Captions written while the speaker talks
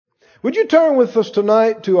Would you turn with us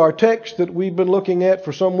tonight to our text that we've been looking at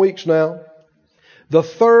for some weeks now? The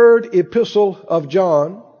third epistle of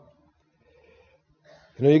John.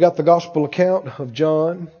 You know, you got the gospel account of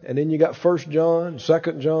John, and then you got 1 John, 2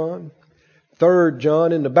 John, 3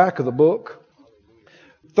 John in the back of the book.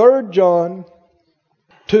 3 John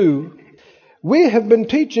 2. We have been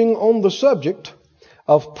teaching on the subject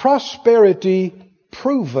of prosperity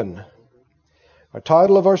proven. Our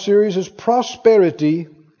title of our series is Prosperity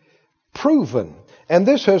Proven. And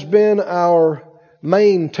this has been our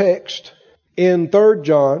main text in 3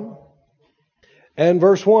 John. And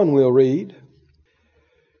verse 1 we'll read.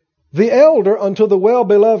 The elder unto the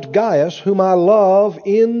well-beloved Gaius, whom I love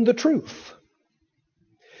in the truth.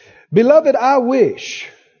 Beloved, I wish,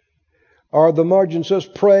 or the margin says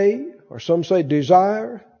pray, or some say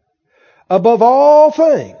desire, above all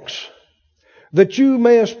things, that you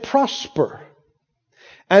mayest prosper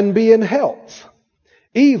and be in health,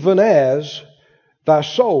 even as thy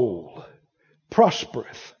soul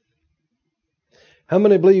prospereth. How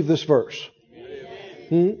many believe this verse?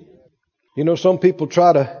 You know, some people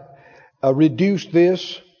try to reduce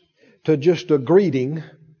this to just a greeting.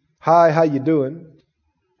 Hi, how you doing?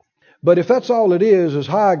 But if that's all it is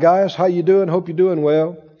hi guys, how you doing? Hope you're doing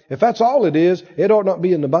well. If that's all it is, it ought not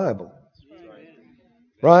be in the Bible.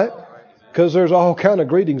 Right? Because there's all kind of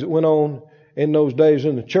greetings that went on in those days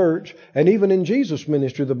in the church. And even in Jesus'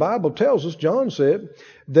 ministry, the Bible tells us, John said,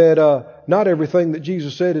 that not everything that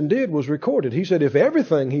Jesus said and did was recorded. He said if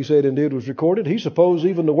everything he said and did was recorded, he supposed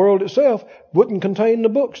even the world itself wouldn't contain the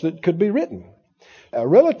books that could be written. A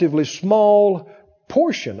relatively small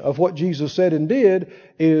portion of what Jesus said and did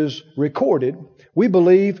is recorded, we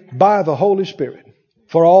believe, by the Holy Spirit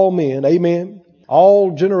for all men, amen,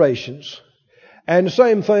 all generations. And the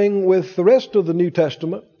same thing with the rest of the New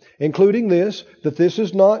Testament, including this, that this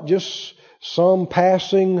is not just some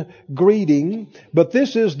passing greeting, but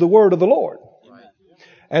this is the word of the Lord.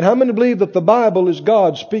 And how many believe that the Bible is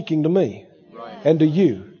God speaking to me and to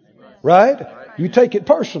you? Right? You take it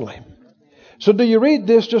personally. So do you read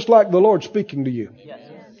this just like the Lord speaking to you?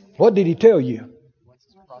 What did He tell you?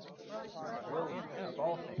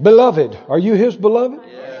 Beloved, are you His beloved?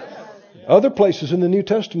 Other places in the New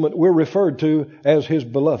Testament we're referred to as His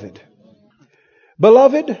beloved.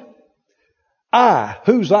 Beloved,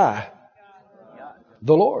 who's I?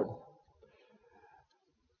 The Lord.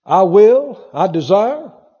 I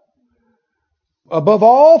desire, above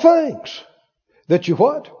all things, that you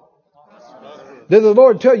what? Did the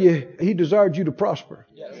Lord tell you He desired you to prosper?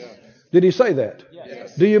 Yes. Did He say that?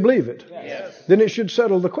 Yes. Do you believe it? Yes. Then it should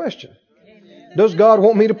settle the question. Does God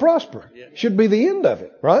want me to prosper? Should be the end of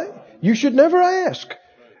it, right? You should never ask.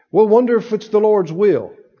 Well, wonder if it's the Lord's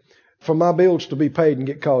will for my bills to be paid and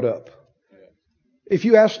get caught up. If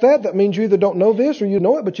you ask that, that means you either don't know this or you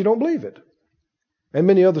know it, but you don't believe it. And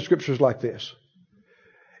many other scriptures like this.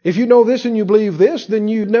 If you know this and you believe this, then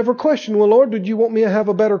you never question, well, Lord, did you want me to have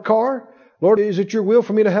a better car? Lord, is it your will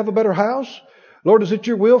for me to have a better house? Lord, is it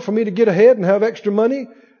your will for me to get ahead and have extra money?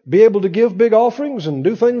 Be able to give big offerings and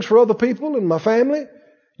do things for other people and my family?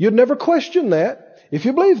 You'd never question that if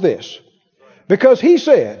you believe this. Because He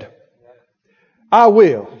said, I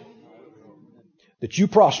will that you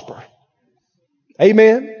prosper.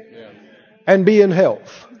 Amen? And be in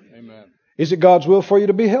health. Amen. Is it God's will for you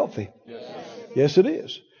to be healthy? Yes. Yes, it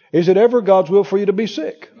is. Is it ever God's will for you to be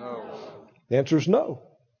sick? No. The answer is no.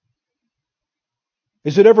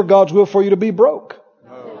 Is it ever God's will for you to be broke?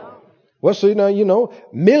 No. Well, see, now, you know,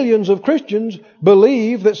 millions of Christians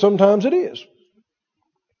believe that sometimes it is.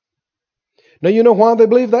 Now, you know why they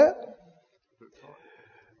believe that?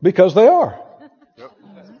 Because they are.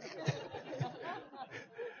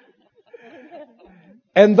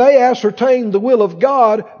 And they ascertain the will of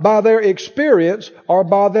God by their experience or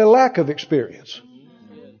by their lack of experience.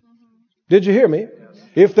 Did you hear me?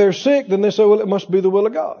 If they're sick, then they say, well, it must be the will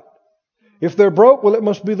of God. If they're broke, well, it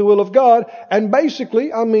must be the will of God. And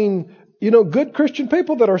basically, I mean, you know, good Christian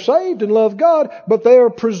people that are saved and love God, but they are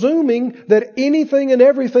presuming that anything and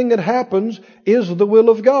everything that happens is the will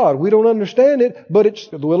of God. We don't understand it, but it's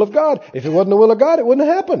the will of God. If it wasn't the will of God, it wouldn't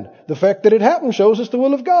have happened. The fact that it happened shows it's the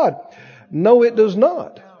will of God. No, it does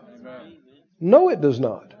not. No, it does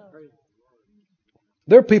not.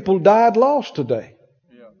 There are people died lost today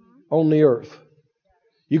on the earth.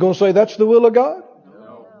 You going to say that's the will of God?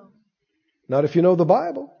 No. Not if you know the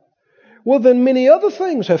Bible. Well, then many other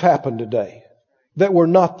things have happened today that were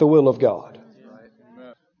not the will of God.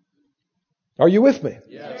 Are you with me?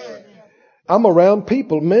 Yes. I'm around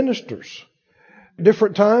people, ministers,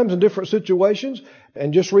 different times and different situations.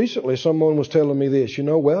 And just recently someone was telling me this,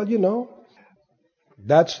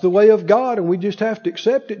 That's the way of God, and we just have to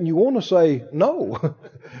accept it. And you want to say, no.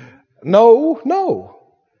 No.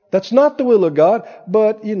 That's not the will of God.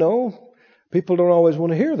 But, people don't always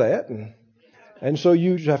want to hear that. And so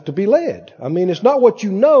you have to be led. I mean, it's not what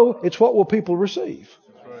you know, it's what will people receive.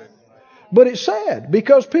 But it's sad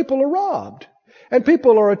because people are robbed. And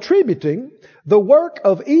people are attributing the work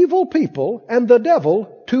of evil people and the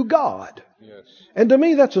devil to God. Yes. And to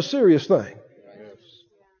me, that's a serious thing.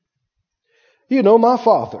 Yes. My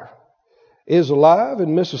father is alive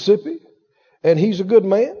in Mississippi, and he's a good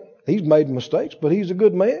man. He's made mistakes, but he's a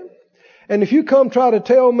good man. And if you come try to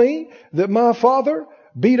tell me that my father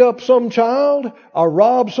beat up some child or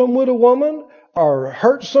robbed some widow woman or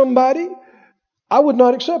hurt somebody, I would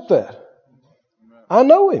not accept that. I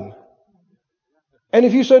know him. And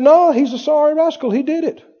if you say, no, he's a sorry rascal, he did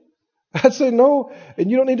it, I'd say no, and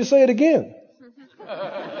you don't need to say it again.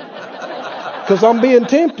 Because I'm being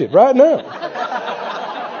tempted right now.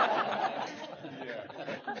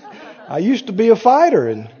 I used to be a fighter,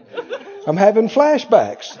 and I'm having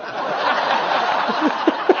flashbacks.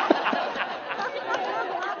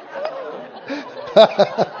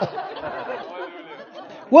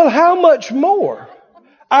 Well, how much more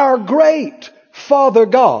our great Father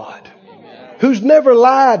God, who's never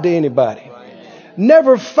lied to anybody,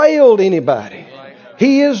 never failed anybody.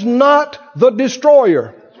 He is not the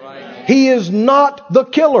destroyer. He is not the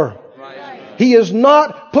killer. He is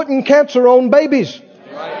not putting cancer on babies.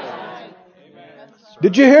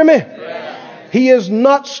 Did you hear me? He is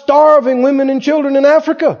not starving women and children in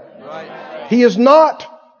Africa. He is not.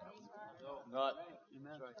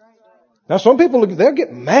 Now some people, they'll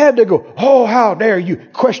get mad. They go, oh, how dare you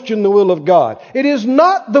question the will of God. It is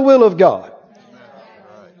not the will of God.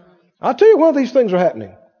 I'll tell you why these things are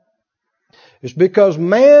happening. It's because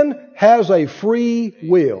man has a free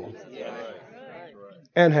will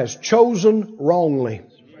and has chosen wrongly.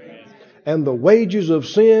 And the wages of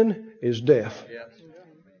sin is death.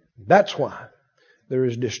 That's why there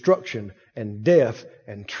is destruction and death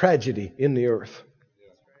and tragedy in the earth.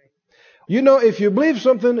 If you believe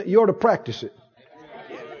something, you ought to practice it.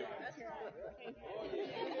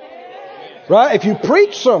 Right? If you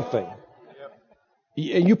preach something,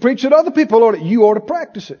 and you preach it, other people you ought to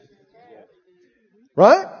practice it.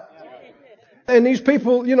 Right? And these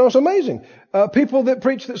people, it's amazing. People that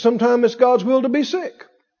preach that sometimes it's God's will to be sick.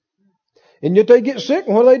 And yet they get sick,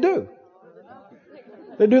 and what do?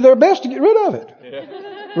 They do their best to get rid of it. Yeah.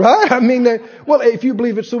 Right? I mean, if you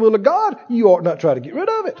believe it's the will of God, you ought not try to get rid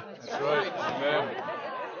of it. That's right. Amen.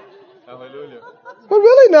 Hallelujah. Well,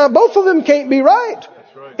 really now, both of them can't be right.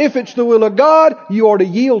 That's right. If it's the will of God, you ought to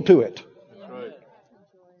yield to it. That's right.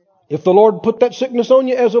 If the Lord put that sickness on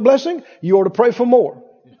you as a blessing, you ought to pray for more.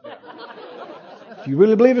 If you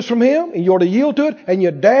really believe it's from Him, and you ought to yield to it, and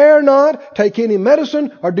you dare not take any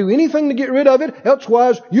medicine or do anything to get rid of it,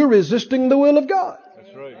 elsewise you're resisting the will of God.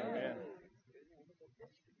 That's right. Amen.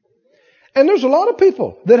 And there's a lot of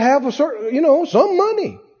people that have a certain, some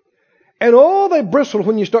money. And they bristle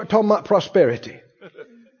when you start talking about prosperity.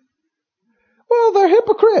 Well, they're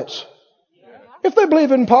hypocrites. If they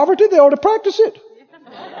believe in poverty, they ought to practice it.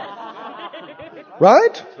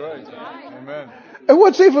 Right? That's right. Amen. And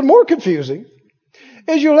what's even more confusing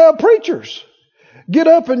is you'll have preachers get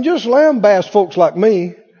up and just lambaste folks like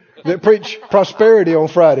me that preach prosperity on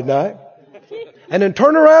Friday night and then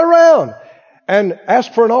turn around and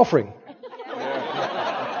ask for an offering.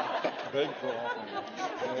 Yeah. Beg for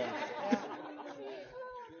offering. Yeah.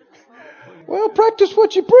 Well, practice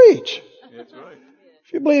what you preach. That's right.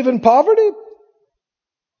 If you believe in poverty,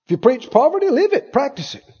 if you preach poverty, live it,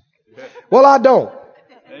 practice it. Yeah. Well, I don't.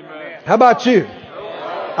 Amen. How about you?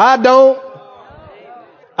 I don't.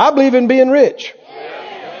 I believe in being rich.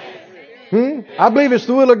 I believe it's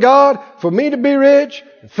the will of God for me to be rich,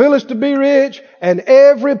 Phyllis to be rich, and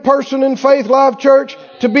every person in Faith Life Church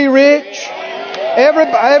to be rich.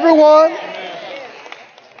 Everyone.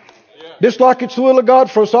 Just like it's the will of God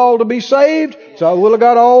for us all to be saved. It's the will of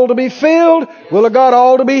God all to be filled. Will of God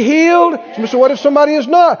all to be healed. So what if somebody is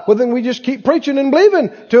not? Well, then we just keep preaching and believing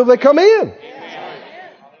till they come in.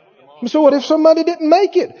 So what if somebody didn't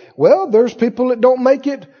make it? Well, there's people that don't make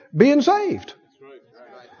it being saved.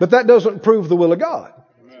 But that doesn't prove the will of God.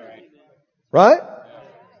 Right?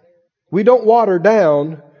 We don't water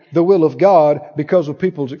down the will of God because of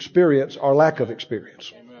people's experience or lack of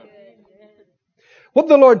experience. What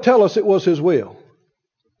did the Lord tell us it was His will?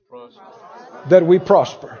 That we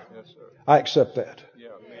prosper. I accept that.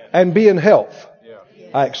 And be in health.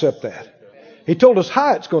 I accept that. He told us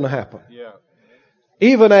how it's going to happen.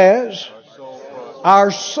 Even as our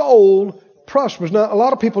soul prospers. Now, a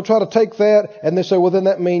lot of people try to take that and they say, well, then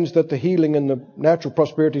that means that the healing and the natural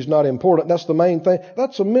prosperity is not important. That's the main thing.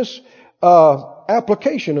 That's a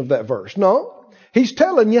misapplication of that verse. No, he's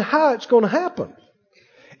telling you how it's going to happen.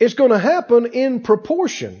 It's going to happen in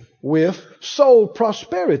proportion with soul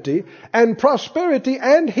prosperity, and prosperity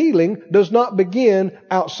and healing does not begin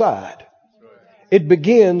outside. It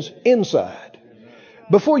begins inside.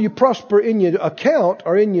 Before you prosper in your account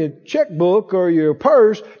or in your checkbook or your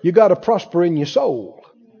purse, you got to prosper in your soul.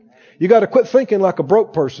 You got to quit thinking like a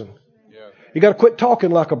broke person. You got to quit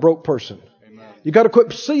talking like a broke person. You got to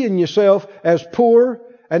quit seeing yourself as poor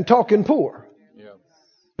and talking poor.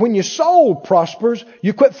 When your soul prospers,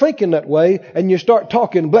 you quit thinking that way and you start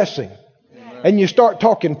talking blessing. And you start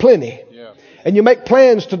talking plenty. And you make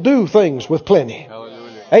plans to do things with plenty.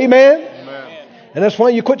 Amen? And that's why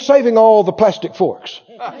you quit saving all the plastic forks.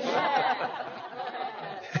 Amen.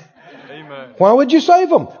 Why would you save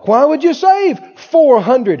them? Why would you save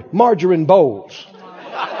 400 margarine bowls?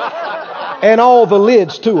 And all the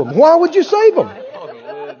lids to them. Why would you save them?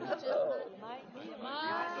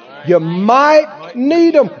 You might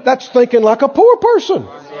need them. That's thinking like a poor person.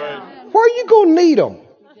 Why are you going to need them?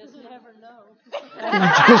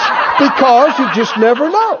 Because you just never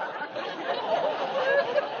know.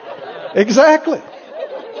 Exactly.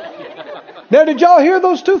 Now, did y'all hear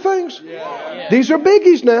those two things? These are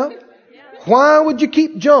biggies now. Why would you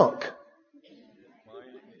keep junk?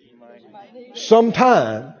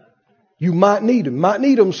 Sometime you might need them. Might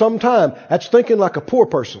need them sometime. That's thinking like a poor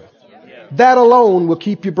person. That alone will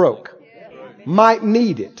keep you broke. Might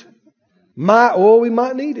need it. We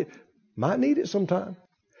might need it. Might need it sometime.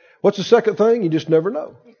 What's the second thing? You just never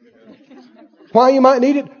know. Why you might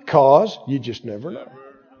need it? Because you just never know.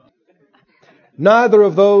 Neither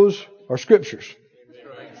of those are scriptures.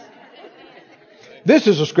 This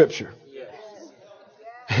is a scripture.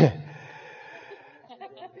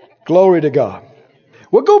 Glory to God.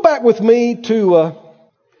 Well, go back with me to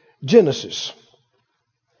Genesis.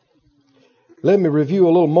 Let me review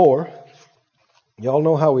a little more. Y'all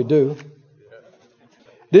know how we do.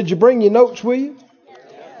 Did you bring your notes with you?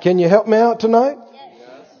 Can you help me out tonight?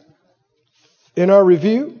 In our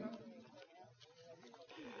review?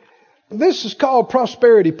 This is called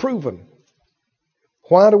prosperity proven.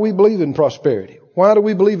 Why do we believe in prosperity? Why do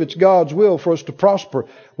we believe it's God's will for us to prosper?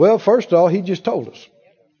 Well, first of all, He just told us.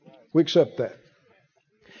 We accept that.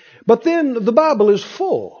 But then the Bible is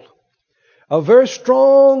full of very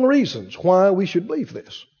strong reasons why we should believe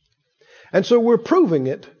this. And so we're proving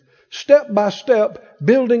it step by step,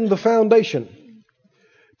 building the foundation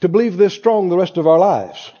to believe this strong the rest of our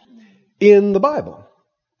lives in the Bible.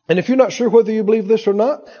 And if you're not sure whether you believe this or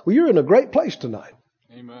not, well, you're in a great place tonight.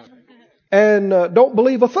 Amen. And don't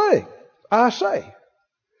believe a thing I say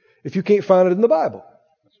if you can't find it in the Bible.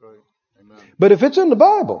 That's right. Amen. But if it's in the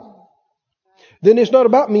Bible, then it's not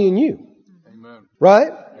about me and you. Amen.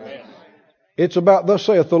 Right? Yes. It's about thus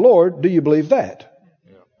saith the Lord. Do you believe that?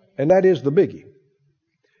 Yeah. And that is the biggie.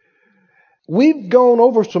 We've gone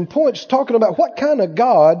over some points talking about what kind of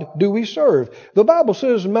God do we serve. The Bible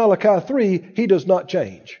says in Malachi 3, He does not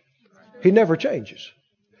change. He never changes.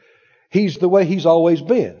 He's the way He's always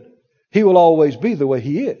been. He will always be the way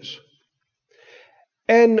He is.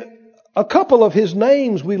 And a couple of His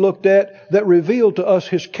names we looked at that reveal to us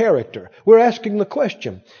His character. We're asking the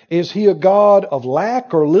question, is He a God of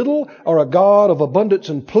lack or little, or a God of abundance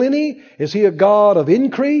and plenty? Is He a God of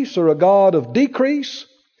increase or a God of decrease?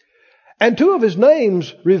 And two of His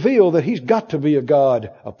names reveal that He's got to be a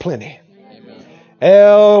God of plenty. Amen.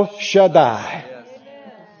 El Shaddai.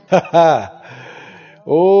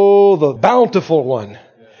 Oh, the bountiful one.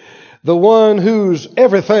 The one who's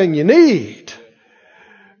everything you need.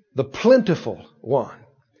 The plentiful one.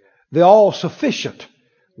 The all-sufficient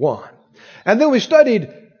one. And then we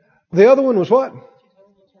studied, the other one was what?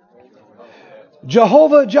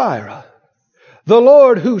 Jehovah Jireh. The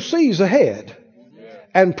Lord who sees ahead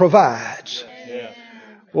and provides.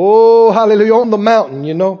 Oh, hallelujah. On the mountain,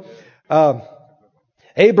 you know.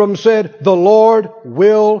 Abram said, the Lord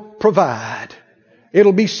will provide.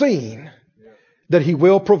 It'll be seen that He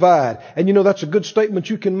will provide. And you know, that's a good statement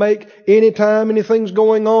you can make anytime anything's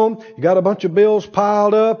going on. You got a bunch of bills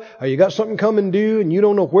piled up, or you got something coming due and you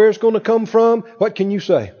don't know where it's going to come from. What can you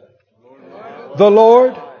say? The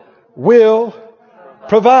Lord will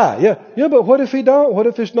provide. Yeah, but what if He don't? What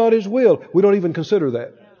if it's not His will? We don't even consider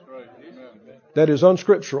that. That is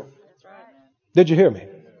unscriptural. Did you hear me?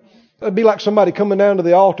 It'd be like somebody coming down to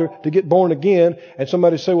the altar to get born again, and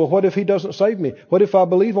somebody say, well, what if He doesn't save me? What if I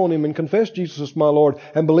believe on Him and confess Jesus as my Lord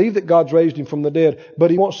and believe that God's raised Him from the dead, but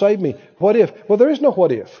He won't save me? What if? Well, there is no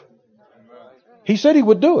what if. He said He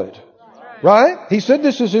would do it. Right? He said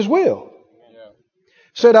this is His will. Yeah.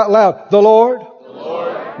 Say it out loud. The Lord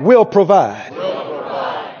will provide.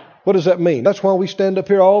 What does that mean? That's why we stand up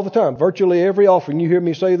here all the time. Virtually every offering, you hear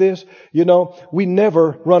me say this, we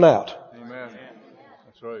never run out. Amen.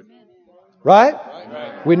 That's right. Right?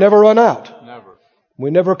 Amen. We never run out. Never.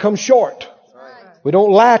 We never come short. We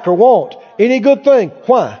don't lack or want any good thing.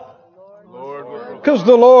 Why? Lord will provide. Because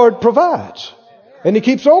the Lord provides. And He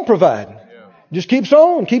keeps on providing. Just keeps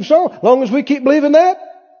on. As long as we keep believing that,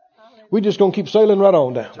 we're just going to keep sailing right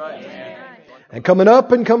on down. And coming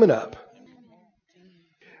up and coming up.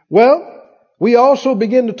 Well, we also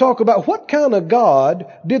begin to talk about what kind of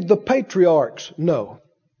God did the patriarchs know.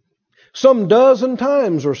 Some dozen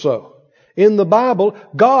times or so in the Bible,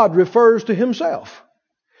 God refers to Himself.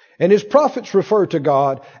 And His prophets refer to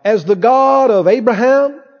God as the God of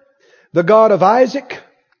Abraham, the God of Isaac,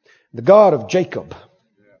 the God of Jacob.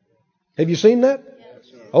 Have you seen that?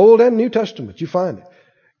 Old and New Testament, you find it.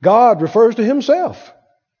 God refers to Himself.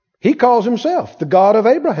 He calls Himself the God of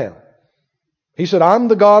Abraham. He said, I'm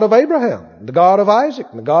the God of Abraham, the God of Isaac,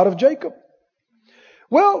 and the God of Jacob.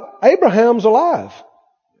 Well, Abraham's alive.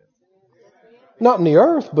 Not in the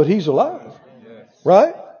earth, but he's alive.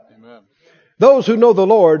 Right? Amen. Those who know the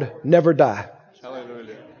Lord never die.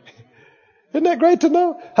 Hallelujah. Isn't that great to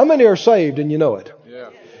know? How many are saved and you know it? Yeah.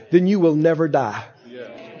 Then you will never die. Yeah.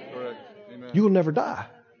 Correct. Amen. You will never die.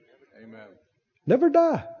 Amen. Never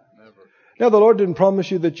die. Never. Now, the Lord didn't promise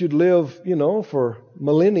you that you'd live, for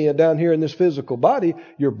millennia down here in this physical body.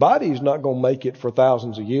 Your body's not going to make it for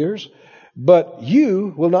thousands of years, but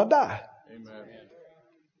you will not die. Amen.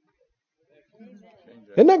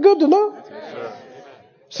 Isn't that good to know? Yes, sir.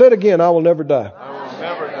 Say it again, I will never die. I will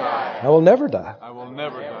never die. I will never die. I will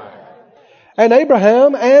never die. And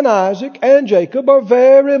Abraham and Isaac and Jacob are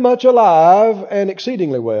very much alive and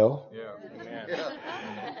exceedingly well Yeah.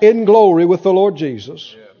 in glory with the Lord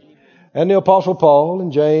Jesus. Yeah. And the Apostle Paul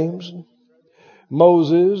and James and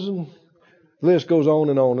Moses, and the list goes on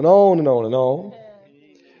and on and on and on and on.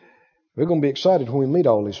 We're going to be excited when we meet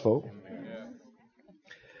all these folk.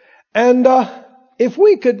 And if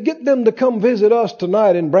we could get them to come visit us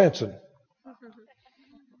tonight in Branson,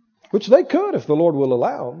 which they could if the Lord will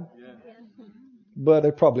allow them, but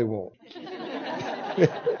they probably won't.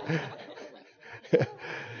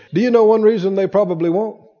 Do you know one reason they probably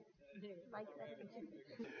won't?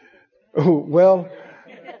 Oh, well,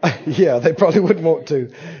 yeah, they probably wouldn't want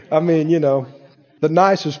to. I mean, the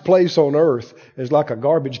nicest place on earth is like a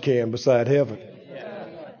garbage can beside heaven.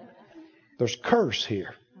 There's curse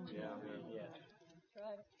here.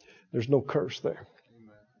 There's no curse there.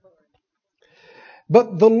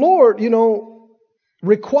 But the Lord,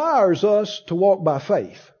 requires us to walk by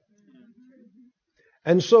faith.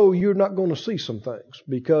 And so you're not going to see some things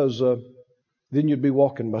because then you'd be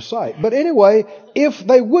walking by sight. But anyway, if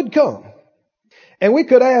they would come and we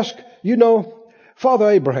could ask, Father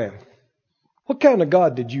Abraham, what kind of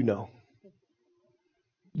God did you know?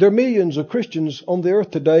 There are millions of Christians on the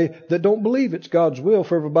earth today that don't believe it's God's will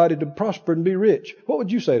for everybody to prosper and be rich. What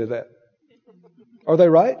would you say to that? Are they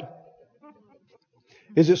right?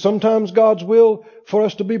 Is it sometimes God's will for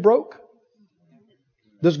us to be broke?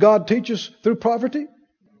 Does God teach us through poverty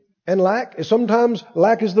and lack? Is sometimes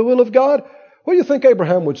lack is the will of God? What do you think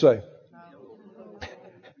Abraham would say?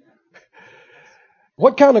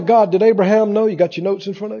 What kind of God did Abraham know? You got your notes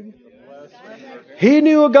in front of you? He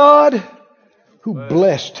knew a God who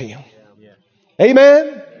blessed him.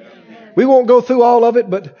 Amen? We won't go through all of it,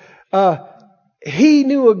 but he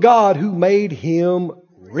knew a God who made him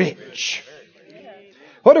rich.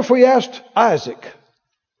 What if we asked Isaac?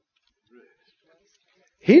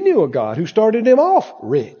 He knew a God who started him off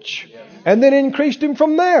rich and then increased him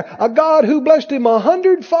from there. A God who blessed him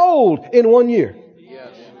 100-fold in 1 year.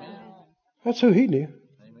 That's who he knew.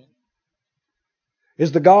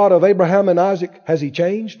 Is the God of Abraham and Isaac, has he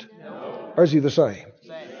changed? No. Or is he the same?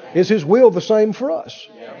 Is his will the same for us?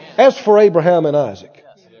 As for Abraham and Isaac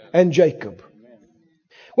and Jacob.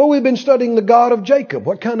 Well, we've been studying the God of Jacob.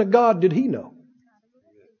 What kind of God did he know?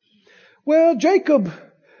 Well, Jacob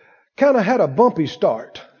kind of had a bumpy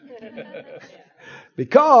start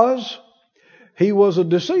because he was a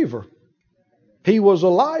deceiver. He was a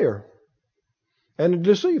liar and a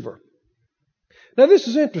deceiver. Now, this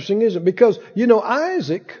is interesting, isn't it? Because,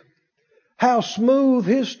 Isaac, how smooth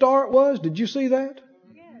his start was. Did you see that?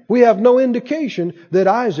 We have no indication that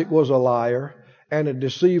Isaac was a liar and a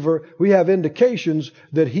deceiver. We have indications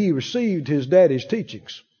that he received his daddy's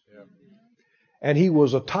teachings. And he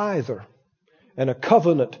was a tither and a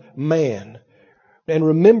covenant man and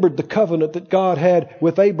remembered the covenant that God had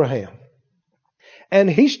with Abraham. And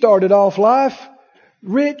he started off life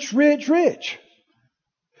Rich, rich, rich.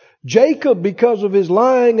 Jacob, because of his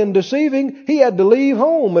lying and deceiving, he had to leave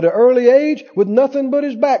home at an early age with nothing but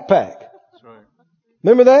his backpack. That's right.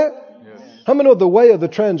 Remember that? Yes. How many know the way of the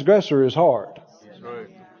transgressor is hard? That's right.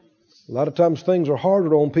 A lot of times things are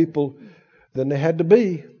harder on people than they had to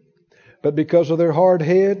be. But because of their hard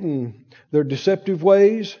head and their deceptive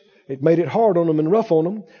ways, it made it hard on them and rough on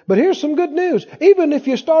them. But here's some good news. Even if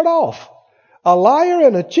you start off a liar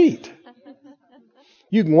and a cheat,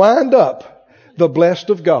 you can wind up the blessed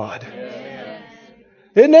of God. Amen.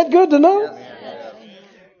 Isn't that good to know? Yes.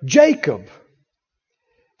 Jacob,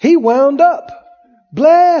 he wound up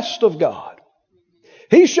blessed of God.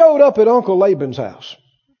 He showed up at Uncle Laban's house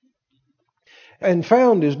and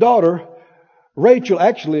found his daughter, Rachel.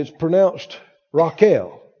 Actually, it's pronounced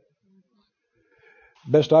Raquel.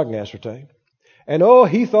 Best I can ascertain. And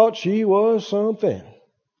he thought she was something.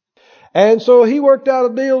 And so he worked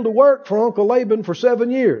out a deal to work for Uncle Laban for 7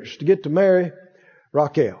 years to get to marry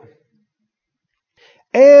Raquel.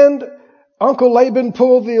 And Uncle Laban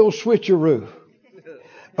pulled the old switcheroo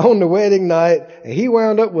on the wedding night, and he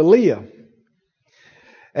wound up with Leah.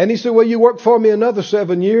 And he said, well, you work for me another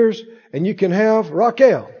 7 years, and you can have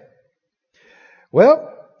Raquel.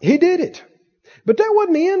 Well, he did it. But that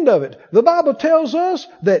wasn't the end of it. The Bible tells us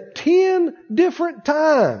that 10 different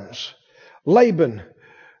times Laban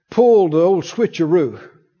pulled the old switcheroo.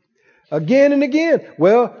 Again and again.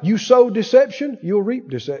 Well, you sow deception, you'll reap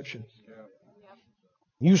deception.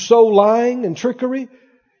 You sow lying and trickery,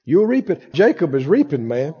 you'll reap it. Jacob is reaping,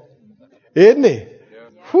 man. Isn't he?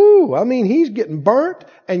 Whew, I mean, he's getting burnt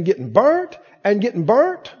and getting burnt and getting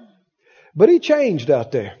burnt. But he changed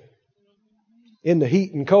out there in the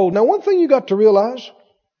heat and cold. Now, one thing you got to realize,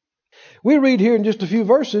 we read here in just a few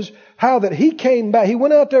verses how that he came back. He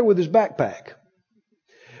went out there with his backpack.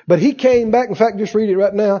 But he came back, in fact, just read it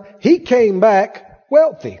right now. He came back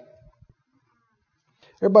wealthy.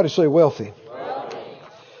 Everybody say wealthy. Wealthy.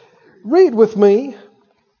 Read with me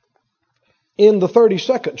in the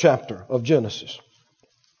 32nd chapter of Genesis.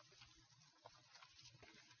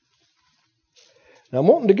 Now, I'm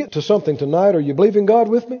wanting to get to something tonight. Are you believing God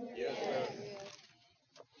with me? Yes.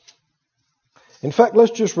 In fact,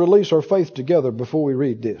 let's just release our faith together before we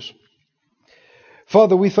read this.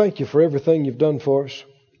 Father, we thank you for everything you've done for us.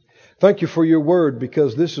 Thank you for your word,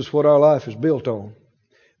 because this is what our life is built on,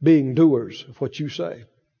 being doers of what you say.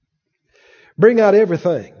 Bring out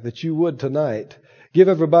everything that you would tonight. Give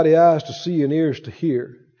everybody eyes to see and ears to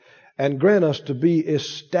hear, and grant us to be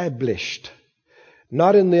established,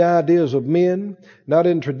 not in the ideas of men, not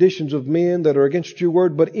in traditions of men that are against your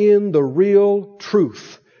word, but in the real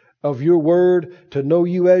truth of your word, to know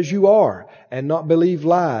you as you are and not believe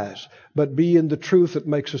lies, but be in the truth that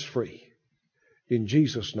makes us free. In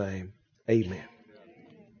Jesus' name, amen.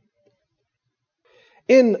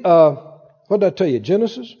 In, what did I tell you,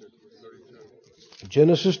 Genesis?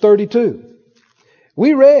 Genesis 32.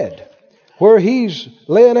 We read where he's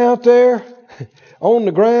laying out there on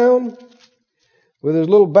the ground with his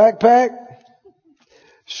little backpack,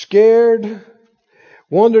 scared,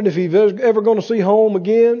 wondering if he's ever going to see home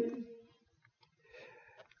again,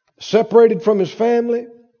 separated from his family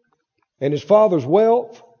and his father's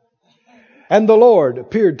wealth. And the Lord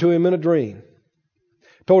appeared to him in a dream.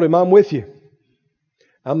 Told him, I'm with you.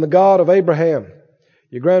 I'm the God of Abraham,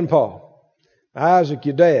 your grandpa, Isaac,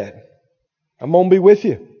 your dad. I'm going to be with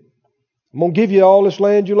you. I'm going to give you all this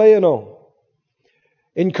land you're laying on.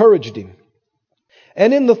 Encouraged him.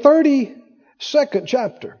 And in the 32nd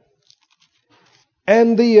chapter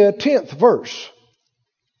and the 10th verse,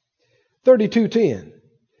 32:10,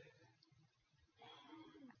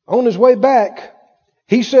 on his way back,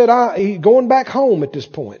 he said, going back home at this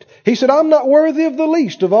point, he said, I'm not worthy of the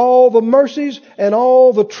least of all the mercies and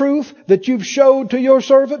all the truth that you've showed to your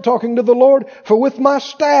servant, talking to the Lord, for with my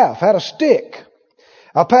staff, had a stick,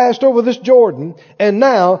 I passed over this Jordan, and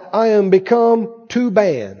now I am become 2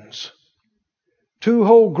 bands, 2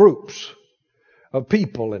 whole groups of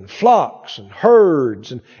people and flocks and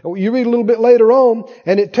herds. And you read a little bit later on,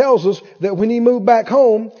 and it tells us that when he moved back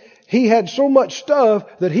home, he had so much stuff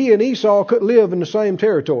that he and Esau couldn't live in the same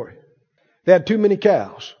territory. They had too many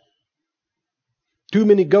cows, too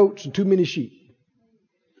many goats, and too many sheep.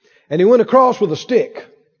 And he went across with a stick.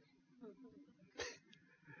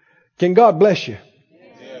 Can God bless you?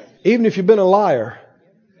 Yes. Even if you've been a liar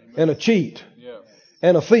and a cheat Yes.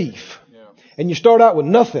 and a thief, Yes. and you start out with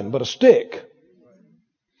nothing but a stick,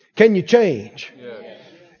 can you change? Yes.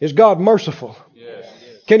 Is God merciful? Yes.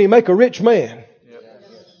 Can He make a rich man Yes.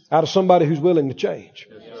 out of somebody who's willing to change?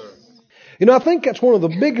 Yes, sir. You know, I think that's one of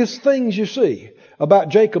the biggest things you see about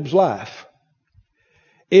Jacob's life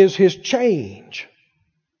is his change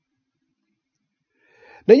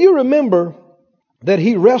Now you remember that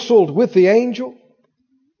he wrestled with the angel?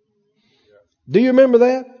 Do you remember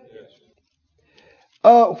that?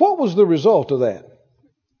 What was the result of that?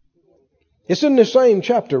 It's in this same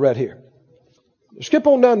chapter right here. Skip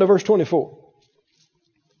on down to verse 24.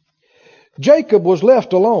 Jacob was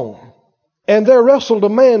left alone, and there wrestled a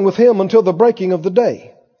man with him until the breaking of the day.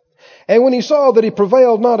 And when he saw that he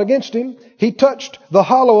prevailed not against him, he touched the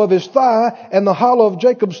hollow of his thigh, and the hollow of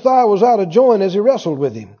Jacob's thigh was out of joint as he wrestled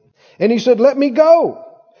with him. And he said, "Let me go,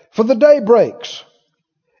 for the day breaks."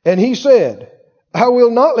 And he said, "I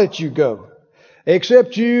will not let you go,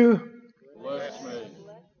 except you Bless me.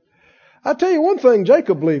 I tell you one thing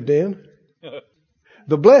Jacob believed in.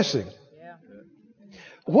 The blessing.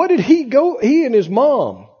 What did he and his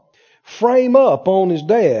mom frame up on his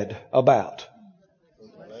dad about?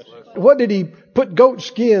 What did he put goat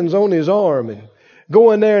skins on his arm and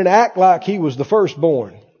go in there and act like he was the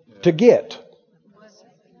firstborn to get?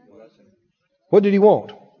 What did he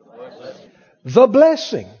want? The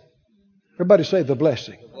blessing. Everybody say the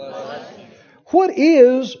blessing. What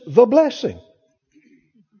is the blessing?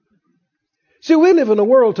 See, we live in a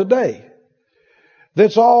world today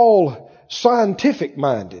that's all scientific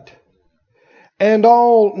minded and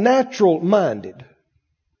all natural minded.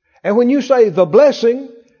 And when you say the blessing,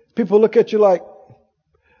 people look at you like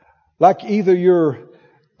either you're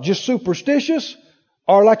just superstitious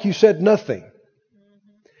or like you said nothing.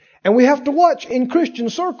 And we have to watch in Christian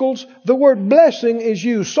circles, the word blessing is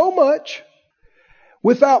used so much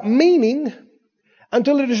without meaning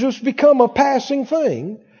until it has just become a passing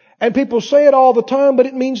thing. And people say it all the time, but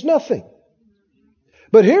it means nothing.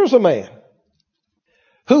 But here's a man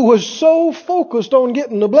who was so focused on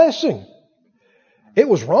getting the blessing. It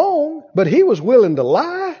was wrong, but he was willing to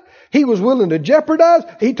lie. He was willing to jeopardize.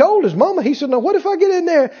 He told his mama, he said, "Now what if I get in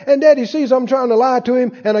there and Daddy sees I'm trying to lie to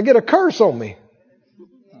him and I get a curse on me?"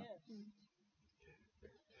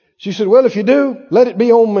 She said, "Well, if you do, let it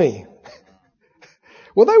be on me."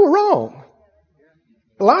 Well, they were wrong.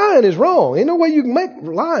 Lying is wrong. Ain't no way you can make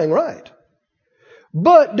lying right.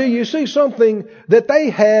 But do you see something that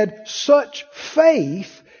they had such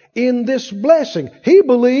faith in this blessing? He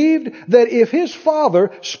believed that if his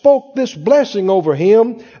father spoke this blessing over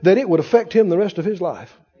him, that it would affect him the rest of his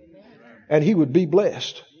life. And he would be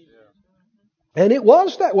blessed. And it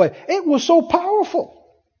was that way. It was so powerful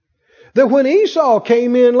that when Esau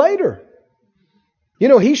came in later,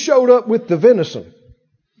 he showed up with the venison.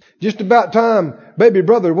 Just about time baby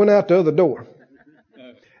brother went out the other door.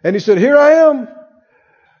 And he said, "Here I am.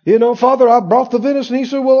 Father, I brought the venison." He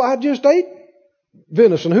said, "Well, I just ate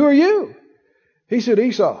venison. Who are you?" He said,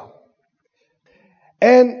 "Esau."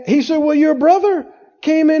 And he said, "Well, your brother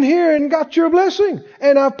came in here and got your blessing.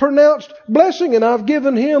 And I've pronounced blessing and I've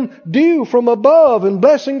given him dew from above and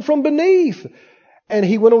blessing from beneath." And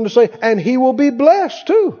he went on to say, "And he will be blessed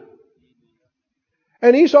too."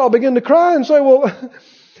 And Esau began to cry and say, "Well,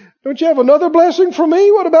 don't you have another blessing for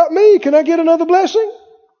me? What about me? Can I get another blessing?"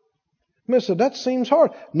 I said, "That seems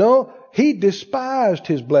hard." No, he despised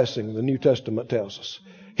his blessing, the New Testament tells us.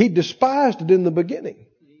 He despised it in the beginning.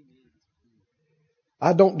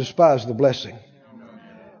 I don't despise the blessing.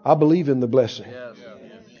 I believe in the blessing.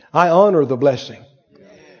 I honor the blessing.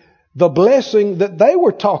 The blessing that they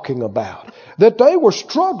were talking about, that they were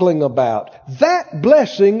struggling about, that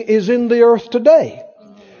blessing is in the earth today.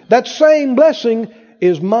 That same blessing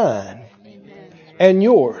is mine and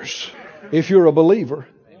yours if you're a believer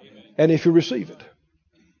and if you receive it.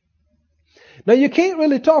 Now you can't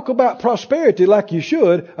really talk about prosperity like you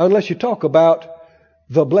should unless you talk about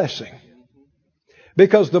the blessing.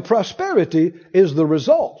 Because the prosperity is the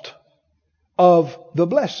result of the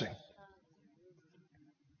blessing.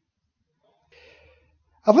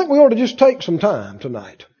 I think we ought to just take some time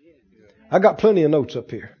tonight. I got plenty of notes up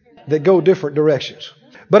here that go different directions.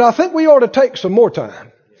 But I think we ought to take some more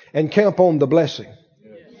time and camp on the blessing.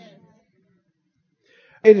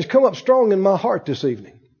 It has come up strong in my heart this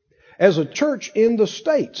evening. As a church in the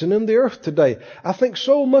States and in the earth today, I think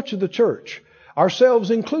so much of the church,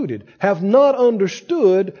 ourselves included, have not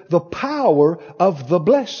understood the power of the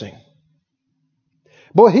blessing.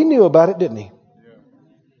 Boy, he knew about it, didn't he?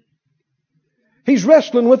 He's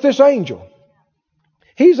wrestling with this angel.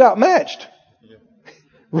 He's outmatched.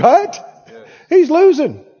 Right? He's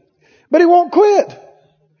losing. But he won't quit.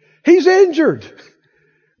 He's injured.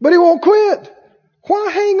 But he won't quit. Why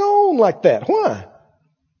hang on like that? Why?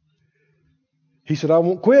 He said, "I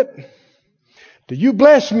won't quit till you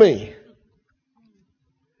bless me."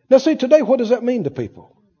 Now see, today what does that mean to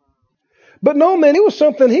people? But no, man, it was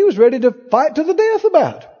something he was ready to fight to the death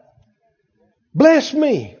about. Bless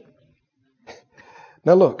me.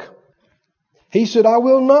 Now look, He said, I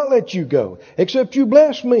will not let you go, except you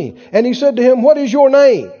bless me. And he said to him, what is your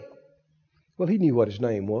name? Well, he knew what his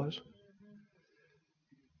name was.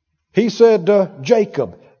 He said,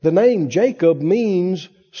 Jacob. The name Jacob means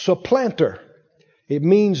supplanter. It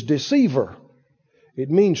means deceiver. It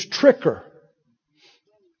means tricker.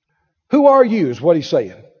 Who are you is what he's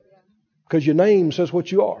saying. Because your name says what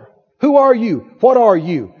you are. Who are you? What are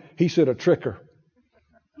you? He said, a tricker.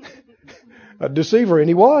 A deceiver, and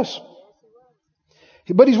he was.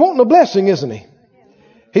 But he's wanting a blessing, isn't he?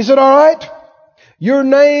 He said, all right, your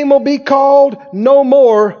name will be called no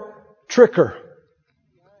more tricker.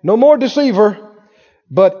 No more deceiver,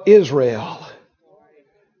 but Israel.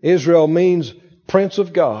 Israel means Prince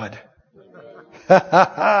of God.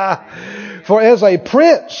 For as a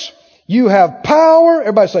prince, you have power.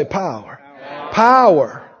 Everybody say power.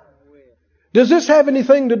 Power. Does this have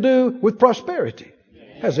anything to do with prosperity?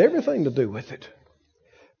 It has everything to do with it.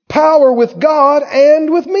 Power with God and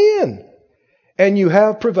with men. And you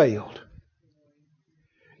have prevailed.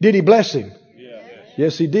 Did he bless him?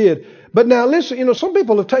 Yes, he did. But now listen, some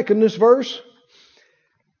people have taken this verse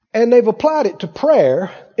and they've applied it to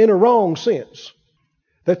prayer in a wrong sense.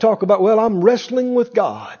 They talk about, well, I'm wrestling with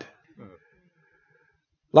God.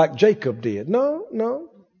 Like Jacob did. No.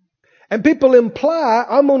 And people imply,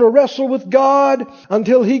 I'm going to wrestle with God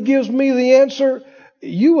until he gives me the answer.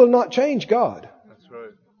 You will not change God. That's right.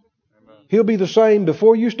 Amen. He'll be the same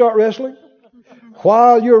before you start wrestling,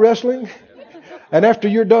 while you're wrestling, and after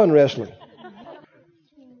you're done wrestling.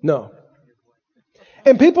 No.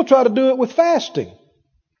 And people try to do it with fasting.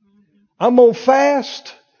 I'm going to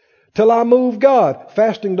fast till I move God.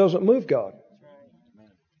 Fasting doesn't move God.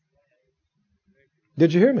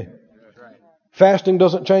 Did you hear me? Fasting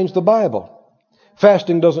doesn't change the Bible.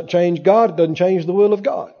 Fasting doesn't change God. It doesn't change the will of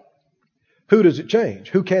God. Who does it change?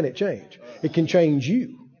 Who can it change? It can change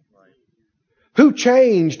you. Who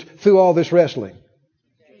changed through all this wrestling?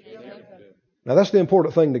 Now that's the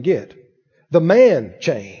important thing to get. The man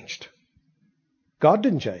changed. God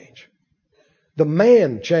didn't change. The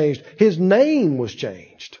man changed. His name was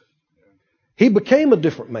changed. He became a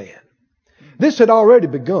different man. This had already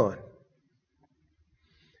begun.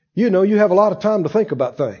 You have a lot of time to think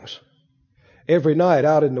about things. Every night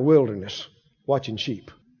out in the wilderness, watching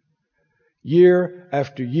sheep. Year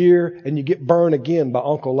after year, and you get burned again by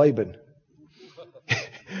Uncle Laban.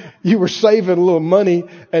 You were saving a little money,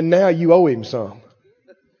 and now you owe him some.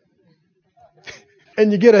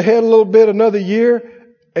 And you get ahead a little bit another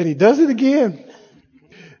year, and he does it again.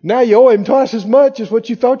 Now you owe him twice as much as what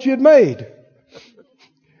you thought you had made.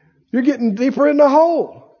 You're getting deeper in the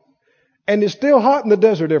hole. And it's still hot in the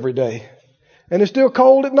desert every day. And it's still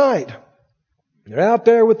cold at night. You're out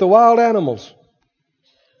there with the wild animals.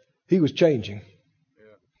 He was changing.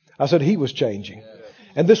 I said he was changing.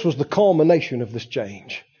 And this was the culmination of this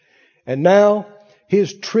change. And now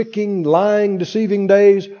his tricking, lying, deceiving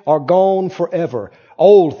days are gone forever.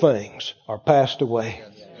 Old things are passed away.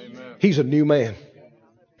 He's a new man.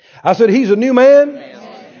 I said he's a new man.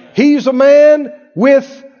 He's a man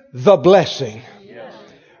with the blessing.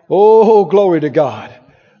 Oh, glory to God.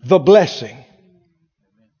 The blessing.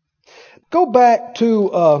 Go back to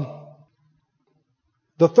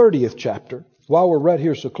the 30th chapter while we're right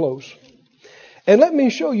here so close. And let me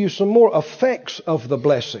show you some more effects of the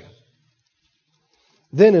blessing.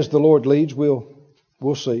 Then as the Lord leads, we'll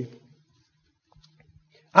see.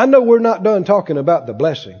 I know we're not done talking about the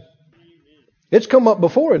blessing. It's come up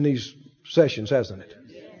before in these sessions, hasn't it?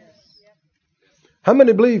 How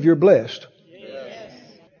many believe you're blessed?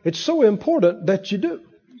 It's so important that you do.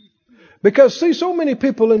 Because see, so many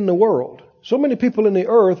people in the world, so many people in the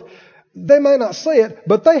earth, they may not say it,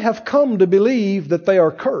 but they have come to believe that they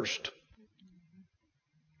are cursed.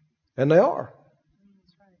 And they are.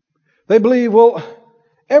 They believe, well,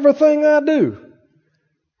 everything I do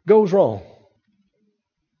goes wrong.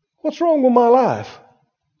 What's wrong with my life?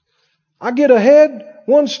 I get ahead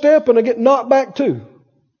one step and I get knocked back two.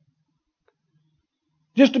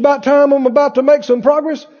 Just about time I'm about to make some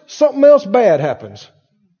progress, something else bad happens.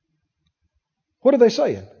 What are they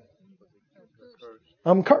saying?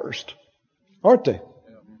 I'm cursed, aren't they?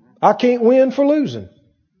 I can't win for losing.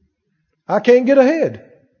 I can't get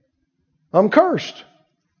ahead. I'm cursed.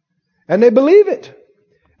 And they believe it.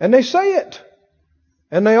 And they say it.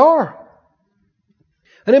 And they are.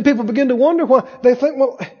 And then people begin to wonder why. They think,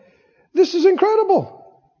 well, this is incredible.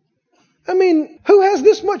 I mean, who has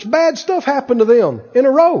this much bad stuff happen to them in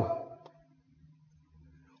a row?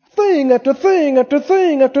 Thing after thing after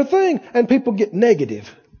thing after thing. And people get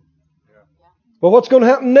negative. Well, what's going to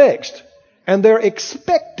happen next? And they're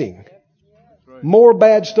expecting more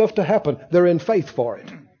bad stuff to happen. They're in faith for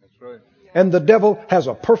it. And the devil has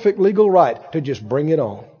a perfect legal right to just bring it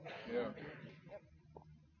on.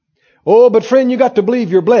 Oh, but friend, you got to believe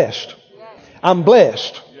you're blessed. I'm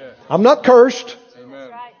blessed. I'm not cursed.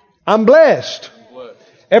 I'm blessed.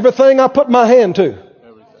 Everything I put my hand to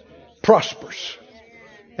prospers.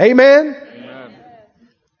 Amen?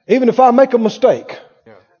 Even if I make a mistake,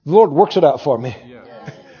 the Lord works it out for me.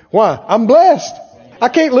 Why? I'm blessed. I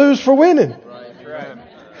can't lose for winning.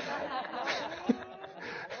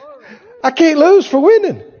 I can't lose for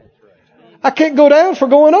winning. I can't go down for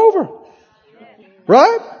going over.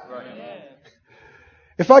 Right?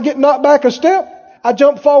 If I get knocked back a step, I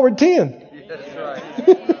jump forward 10.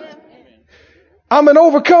 I'm an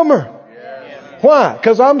overcomer. Why?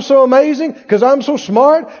 Because I'm so amazing? Because I'm so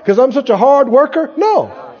smart? Because I'm such a hard worker?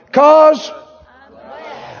 No. Because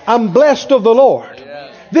I'm blessed of the Lord.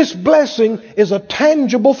 This blessing is a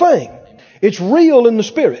tangible thing. It's real in the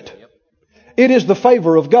Spirit. It is the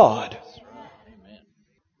favor of God.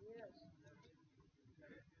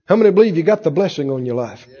 How many believe you got the blessing on your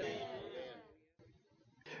life?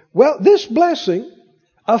 Well, this blessing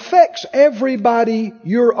affects everybody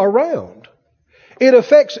you're around. It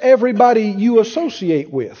affects everybody you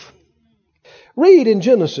associate with. Read in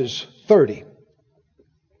Genesis 30.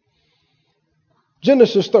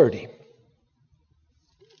 Genesis 30.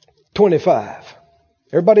 25.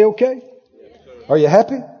 Everybody okay? Are you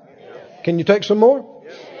happy? Can you take some more?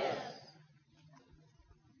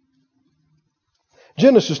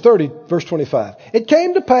 Genesis 30, verse 25. It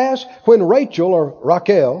came to pass when Rachel, or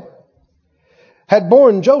Rachel, had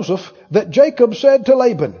borne Joseph, that Jacob said to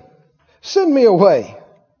Laban, "Send me away."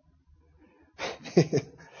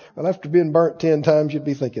 Well, after being burnt 10 times, you'd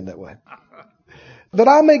be thinking that way. "That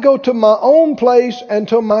I may go to my own place and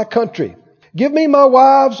to my country. Give me my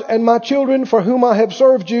wives and my children for whom I have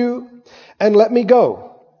served you, and let me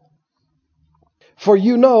go. For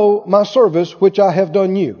you know my service which I have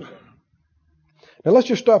done you." Now let's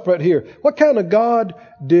just stop right here. What kind of God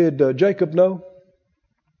did Jacob know?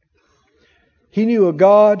 He knew a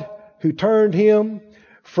God who turned him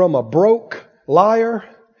from a broke liar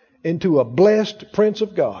into a blessed prince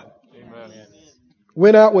of God. Amen.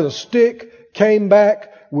 Went out with a stick, came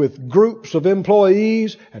back with groups of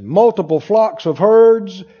employees and multiple flocks of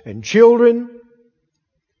herds and children.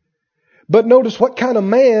 But notice what kind of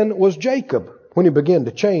man was Jacob when he began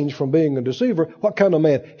to change from being a deceiver. What kind of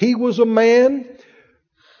man? He was a man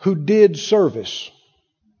who did service.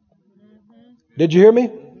 Did you hear me?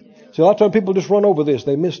 See, a lot of times people just run over this.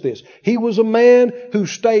 They miss this. He was a man who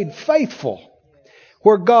stayed faithful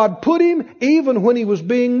where God put him, even when he was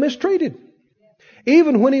being mistreated.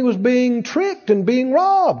 Even when he was being tricked and being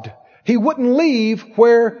robbed. He wouldn't leave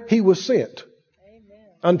where he was sent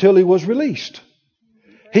until he was released.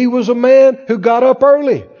 He was a man who got up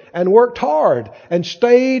early and worked hard and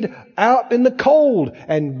stayed out in the cold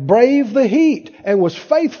and braved the heat and was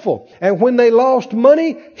faithful. And when they lost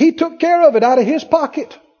money, he took care of it out of his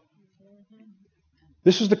pocket.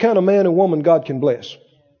 This is the kind of man and woman God can bless.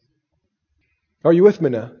 Are you with me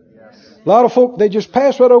now? Yes. A lot of folk, they just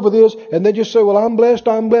pass right over this and they just say, "Well, I'm blessed,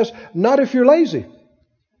 I'm blessed." Not if you're lazy.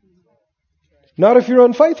 Not if you're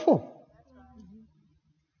unfaithful.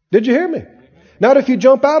 Did you hear me? Not if you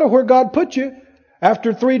jump out of where God put you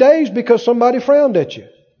after 3 days because somebody frowned at you.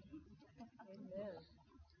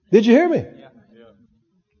 Did you hear me?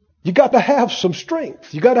 You got to have some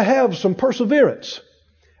strength. You got to have some perseverance.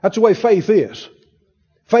 That's the way faith is.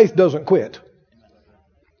 Faith doesn't quit.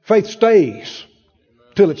 Faith stays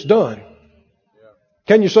till it's done.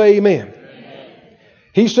 Can you say amen?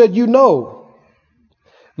 He said, "You know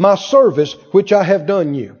my service which I have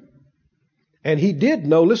done you." And he did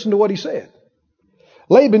know. Listen to what he said.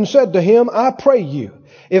 Laban said to him, "I pray you,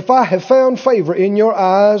 if I have found favor in your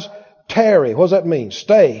eyes, tarry." What does that mean?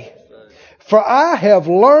 Stay. "For I have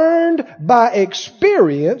learned by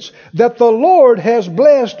experience that the Lord has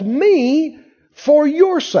blessed me for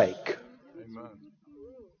your sake." Amen.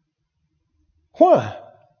 Why?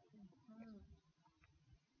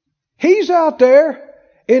 He's out there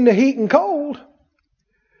in the heat and cold,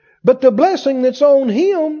 but the blessing that's on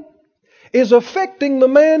him is affecting the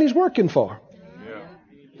man he's working for.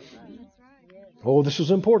 Oh, this is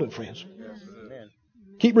important, friends.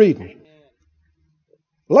 Keep reading.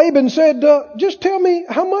 Laban said, "Just tell me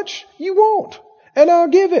how much you want, and I'll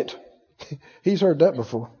give it." He's heard that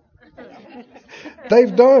before.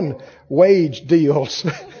 They've done wage deals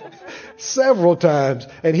several times,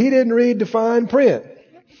 and he didn't read the fine print,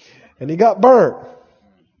 and he got burnt.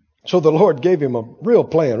 So the Lord gave him a real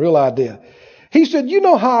plan, real idea. He said, you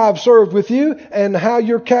know how I've served with you and how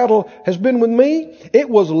your cattle has been with me? It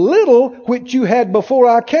was little which you had before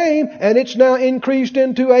I came, and it's now increased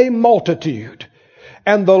into a multitude.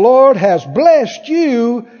 And the Lord has blessed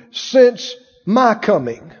you since my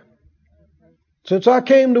coming. Since I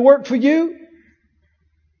came to work for you,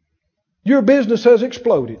 your business has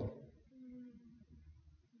exploded.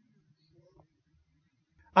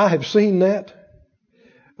 I have seen that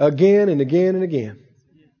again and again and again.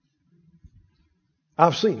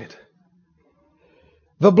 I've seen it.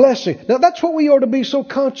 The blessing. Now that's what we ought to be so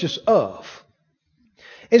conscious of.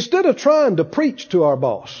 Instead of trying to preach to our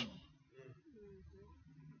boss.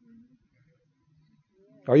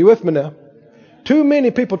 Are you with me now? Too many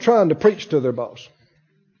people trying to preach to their boss.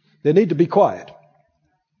 They need to be quiet.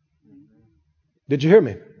 Did you hear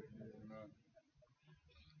me?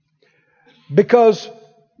 Because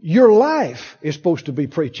your life is supposed to be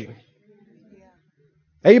preaching.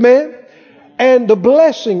 Amen? And the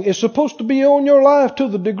blessing is supposed to be on your life to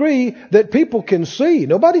the degree that people can see.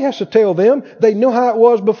 Nobody has to tell them. They know how it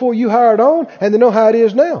was before you hired on, and they know how it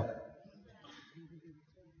is now.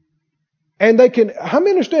 And they can, how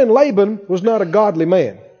many understand Laban was not a godly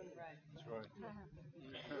man?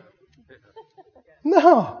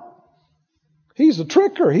 No. He's a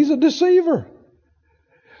tricker. He's a deceiver.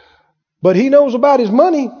 But he knows about his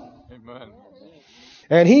money. Amen.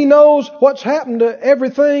 And he knows what's happened to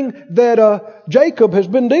everything that Jacob has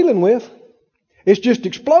been dealing with. It's just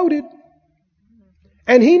exploded.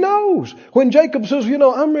 And he knows when Jacob says, you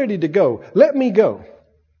know, I'm ready to go. Let me go.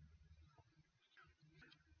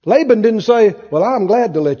 Laban didn't say, well, I'm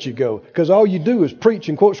glad to let you go, because all you do is preach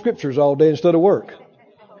and quote scriptures all day instead of work.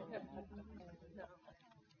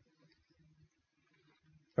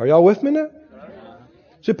 Are y'all with me now?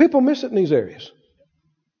 See, people miss it in these areas.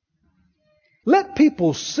 Let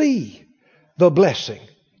people see the blessing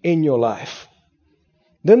in your life.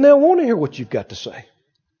 Then they'll want to hear what you've got to say.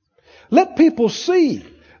 Let people see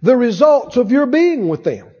the results of your being with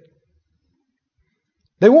them.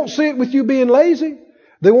 They won't see it with you being lazy.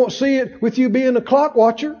 They won't see it with you being a clock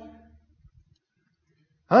watcher.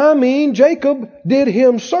 I mean, Jacob did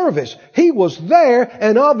him service. He was there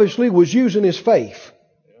and obviously was using his faith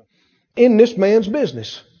in this man's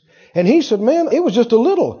business. And he said, man, it was just a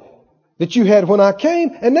little that you had when I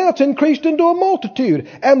came, and now it's increased into a multitude.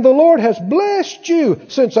 And the Lord has blessed you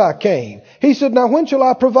since I came. He said, now when shall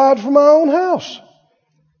I provide for my own house?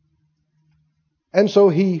 And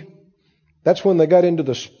so that's when they got into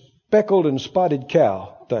the speckled and spotted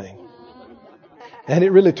cow thing. And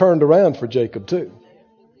it really turned around for Jacob too.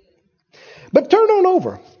 But turn on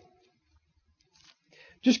over.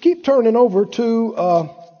 Just keep turning over to,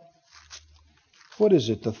 what is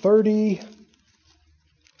it, the 39th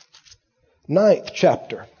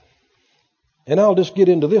chapter. And I'll just get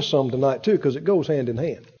into this some tonight too, because it goes hand in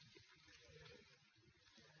hand.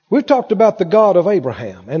 We've talked about the God of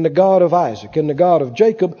Abraham and the God of Isaac and the God of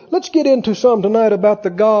Jacob. Let's get into some tonight about the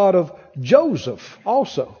God of Joseph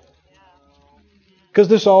also. Because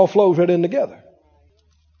this all flows right in together.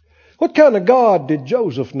 What kind of God did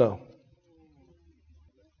Joseph know?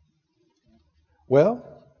 Well,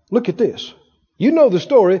 look at this. You know the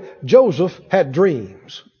story. Joseph had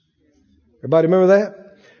dreams. Everybody remember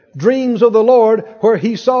that? Dreams of the Lord where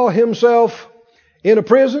he saw himself in a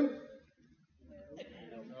prison?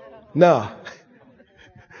 No.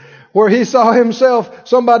 Where he saw himself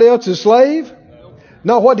somebody else's slave?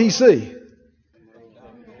 No, what did he see?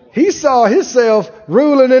 He saw himself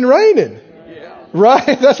ruling and reigning.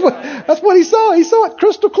 Right? That's what he saw. He saw it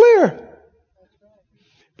crystal clear.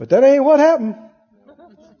 But that ain't what happened.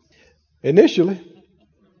 Initially.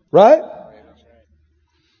 Right?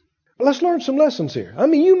 Let's learn some lessons here. I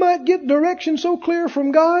mean, you might get direction so clear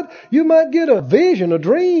from God. You might get a vision, a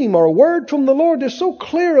dream, or a word from the Lord that's so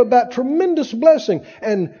clear about tremendous blessing.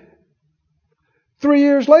 And 3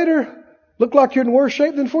 years later, look like you're in worse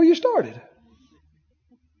shape than before you started.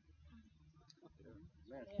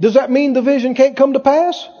 Does that mean the vision can't come to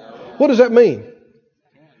pass? What does that mean?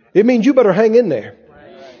 It means you better hang in there.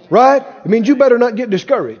 Right? It means you better not get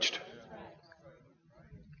discouraged.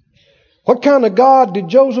 What kind of God did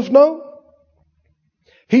Joseph know?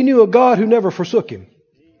 He knew a God who never forsook him.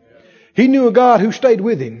 He knew a God who stayed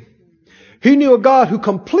with him. He knew a God who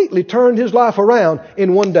completely turned his life around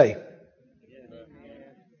in one day.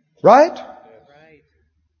 Right?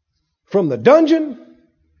 From the dungeon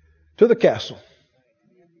to the castle.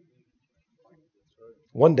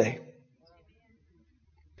 One day.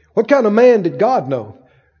 What kind of man did God know?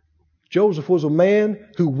 Joseph was a man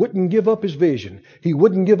who wouldn't give up his vision. He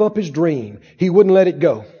wouldn't give up his dream. He wouldn't let it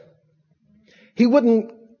go. He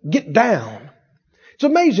wouldn't get down. It's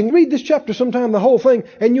amazing. Read this chapter sometime, the whole thing,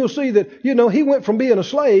 and you'll see that, he went from being a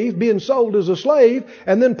slave, being sold as a slave,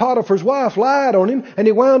 and then Potiphar's wife lied on him, and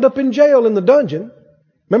he wound up in jail in the dungeon.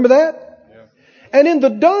 Remember that? Yeah. And in the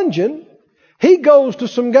dungeon, he goes to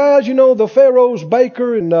some guys, the Pharaoh's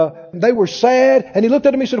baker, and they were sad, and he looked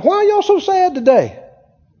at them and he said, "Why are y'all so sad today?"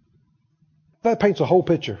 That paints a whole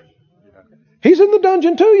picture. He's in the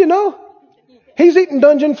dungeon too, He's eating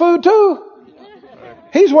dungeon food too.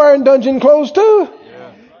 He's wearing dungeon clothes too.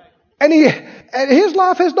 And his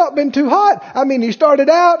life has not been too hot. I mean, he started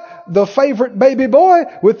out the favorite baby boy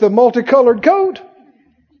with the multicolored coat.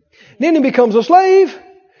 Then he becomes a slave.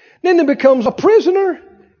 Then he becomes a prisoner.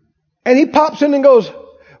 And he pops in and goes,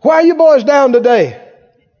 "Why are you boys down today?"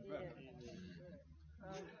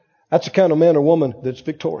 That's the kind of man or woman that's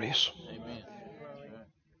victorious.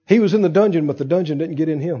 He was in the dungeon, but the dungeon didn't get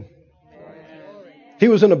in him. He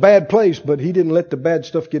was in a bad place, but he didn't let the bad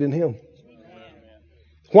stuff get in him.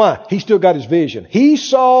 Why? He still got his vision. He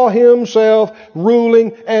saw himself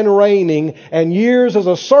ruling and reigning, and years as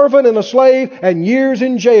a servant and a slave and years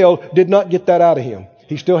in jail did not get that out of him.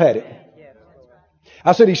 He still had it.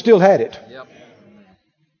 I said he still had it.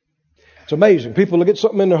 It's amazing. People will get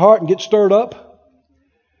something in their heart and get stirred up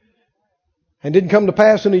and didn't come to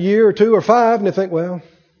pass in a year or 2 or 5, and they think, "Well,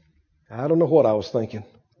 I don't know what I was thinking.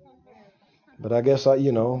 But I guess,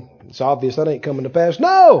 it's obvious that ain't coming to pass."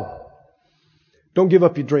 No! Don't give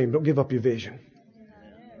up your dream. Don't give up your vision.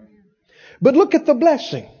 But look at the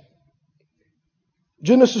blessing.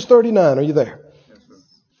 Genesis 39. Are you there?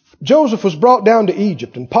 Joseph was brought down to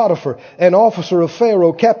Egypt, and Potiphar, an officer of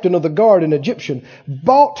Pharaoh, captain of the guard, an Egyptian,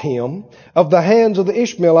 bought him of the hands of the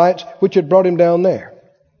Ishmaelites which had brought him down there.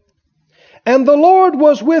 And the Lord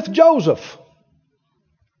was with Joseph.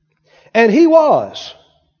 And he was.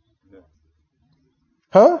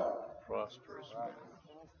 Huh?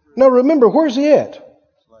 Now remember, where's he at?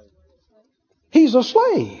 He's a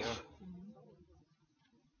slave.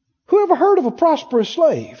 Who ever heard of a prosperous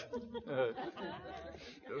slave?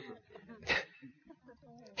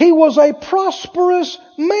 He was a prosperous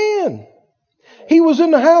man. He was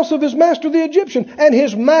in the house of his master the Egyptian, and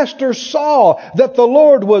his master saw that the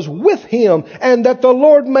Lord was with him, and that the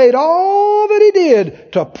Lord made all that he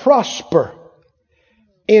did to prosper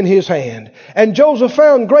in his hand. And Joseph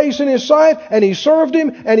found grace in his sight, and he served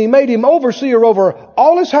him, and he made him overseer over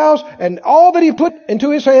all his house and all that he put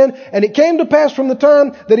into his hand. And it came to pass from the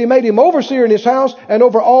time that he made him overseer in his house and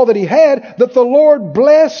over all that he had, that the Lord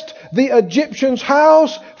blessed the Egyptian's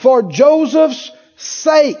house for Joseph's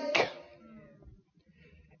sake.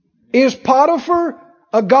 Is Potiphar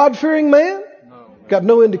a God-fearing man? Got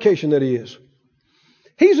no indication that he is.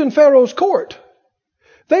 He's in Pharaoh's court.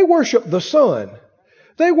 They worship the sun.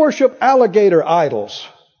 They worship alligator idols.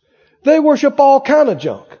 They worship all kind of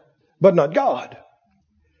junk, but not God.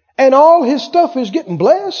 And all his stuff is getting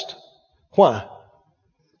blessed. Why?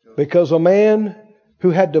 Because a man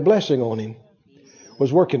who had the blessing on him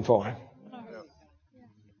was working for him.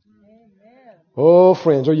 Oh,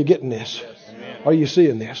 friends, are you getting this? Are you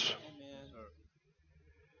seeing this?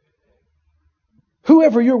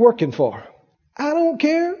 Whoever you're working for, I don't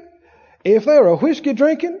care if they're a whiskey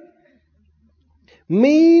drinking,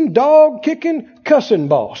 mean, dog kicking, cussing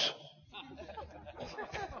boss.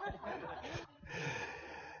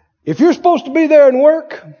 If you're supposed to be there and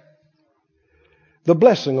work, the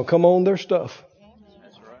blessing will come on their stuff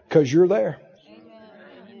because you're there.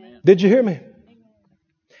 Did you hear me?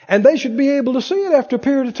 And they should be able to see it after a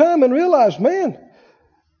period of time and realize, man,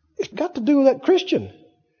 it's got to do with that Christian.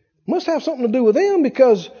 Must have something to do with them,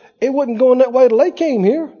 because it wasn't going that way till they came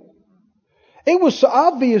here. It was so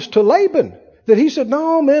obvious to Laban that he said,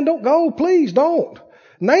 "No, man, don't go. Please don't.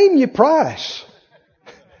 Name your price.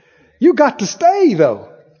 You got to stay, though."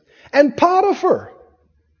 And Potiphar,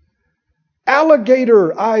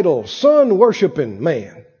 alligator idol, sun worshiping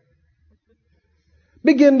man,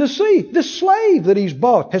 begin to see this slave that he's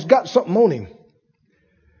bought has got something on him.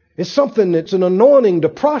 It's something that's an anointing to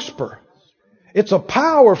prosper. It's a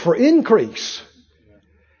power for increase.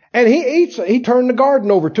 And he turned the garden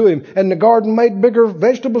over to him, and the garden made bigger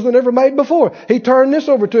vegetables than ever made before. He turned this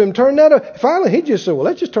over to him, turned that over. Finally, he just said, "Well,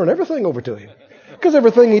 let's just turn everything over to him." Because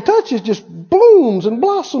everything he touches just blooms and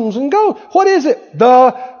blossoms and goes. What is it?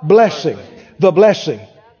 The blessing. The blessing.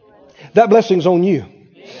 That blessing's on you.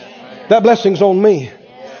 That blessing's on me.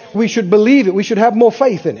 We should believe it. We should have more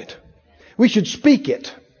faith in it. We should speak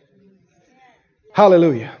it.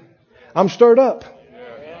 Hallelujah. I'm stirred up.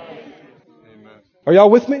 Are y'all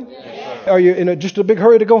with me? Are you in just a big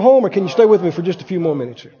hurry to go home, or can you stay with me for just a few more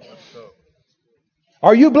minutes here?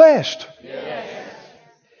 Are you blessed?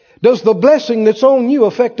 Does the blessing that's on you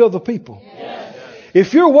affect other people?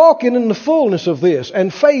 If you're walking in the fullness of this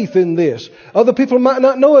and faith in this, other people might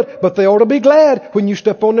not know it, but they ought to be glad when you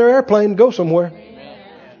step on their airplane and go somewhere.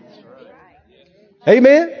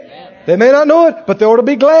 Amen? They may not know it, but they ought to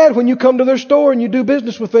be glad when you come to their store and you do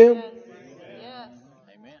business with them.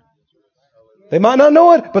 They might not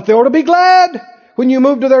know it, but they ought to be glad when you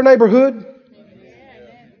move to their neighborhood.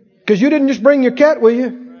 Because you didn't just bring your cat with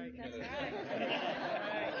you.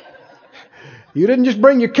 You didn't just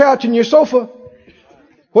bring your couch and your sofa.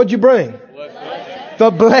 What'd you bring? The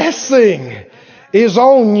blessing is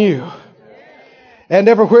on you. And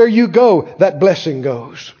everywhere you go, that blessing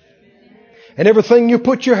goes. And everything you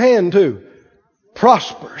put your hand to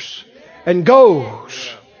prospers and goes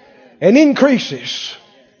and increases.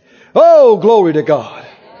 Oh, glory to God.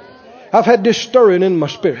 I've had this stirring in my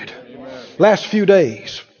spirit last few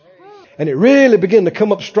days. And it really began to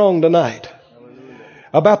come up strong tonight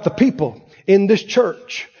about the people in this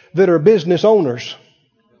church that are business owners.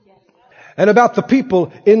 And about the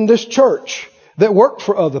people in this church that work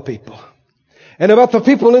for other people. And about the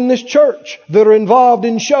people in this church that are involved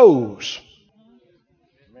in shows.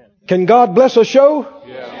 Can God bless a show?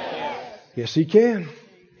 Yes, He can.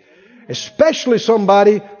 Especially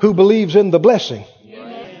somebody who believes in the blessing.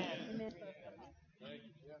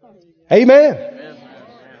 Amen.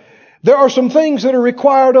 There are some things that are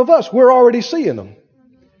required of us. We're already seeing them.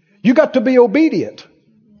 You got to be obedient.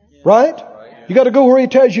 Right? You got to go where He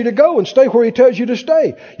tells you to go and stay where He tells you to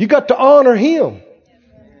stay. You got to honor Him.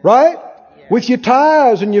 Right? With your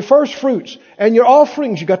tithes and your first fruits and your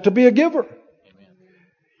offerings, you got to be a giver.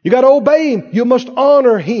 You got to obey Him. You must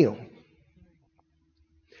honor Him.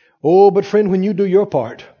 Oh, but friend, when you do your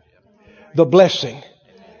part, the blessing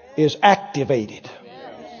is activated.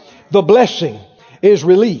 The blessing is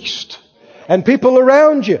released. And people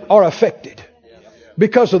around you are affected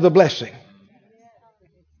because of the blessing.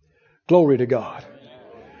 Glory to God.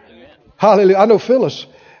 Hallelujah. I know Phyllis,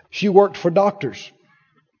 she worked for doctors.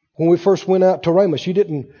 When we first went out to Rhema, she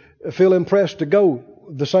didn't feel impressed to go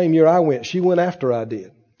the same year I went. She went after I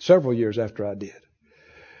did. Several years after I did.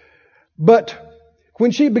 But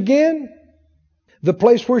when she began, the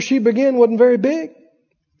place where she began wasn't very big.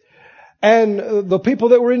 And the people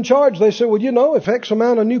that were in charge, they said, well, you know, if X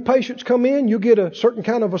amount of new patients come in, you get a certain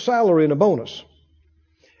kind of a salary and a bonus.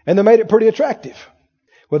 And they made it pretty attractive.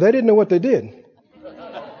 Well, they didn't know what they did.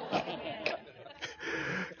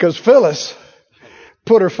 Because Phyllis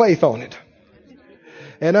put her faith on it.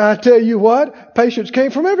 And I tell you what, patients came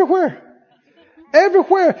from everywhere.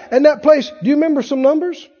 Everywhere. And that place, do you remember some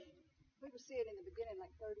numbers? We were seeing in the beginning like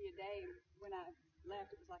 30 a day. When I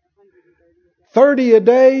left, it was like 130 a day. 30 a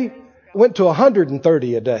day went to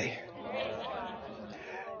 130 a day.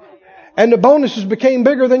 And the bonuses became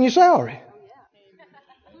bigger than your salary.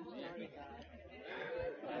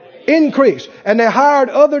 Increase. And they hired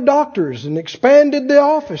other doctors and expanded the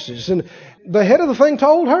offices. And the head of the thing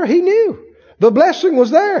told her he knew. The blessing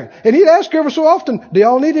was there. And he'd ask her every so often, do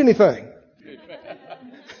y'all need anything?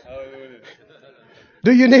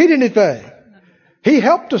 Do you need anything? He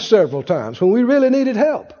helped us several times when we really needed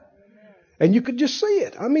help. And you could just see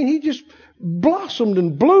it. I mean, he just blossomed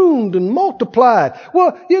and bloomed and multiplied.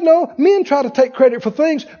 Well, you know, men try to take credit for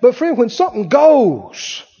things. But friend, when something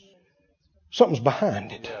goes, something's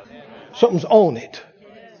behind it. Something's on it.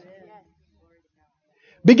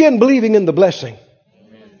 Begin believing in the blessing.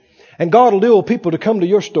 And God will deal people to come to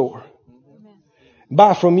your store.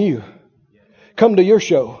 Buy from you. Come to your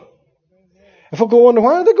show. If I go wonder,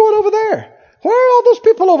 why are they going over there? Why are all those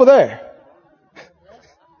people over there?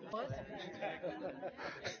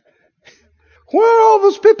 Why are all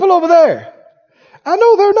those people over there? I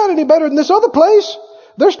know they're not any better than this other place.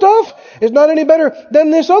 Their stuff is not any better than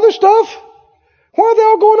this other stuff. Why are they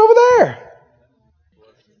all going over there?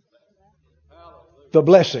 The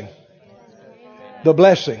blessing. The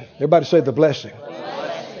blessing. Everybody say the blessing.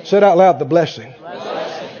 Say it out loud, the blessing.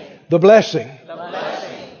 The blessing.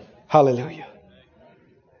 Hallelujah.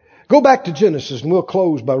 Go back to Genesis and we'll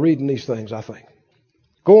close by reading these things, I think.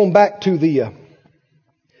 Going back to the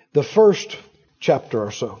first chapter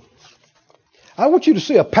or so. I want you to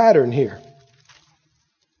see a pattern here.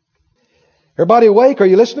 Everybody awake? Are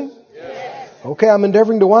you listening? Yes. Okay, I'm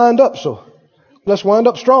endeavoring to wind up, so let's wind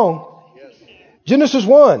up strong. Yes. Genesis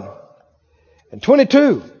 1 and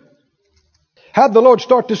 22. How'd the Lord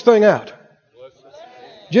start this thing out?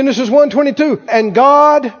 Genesis 1:22. And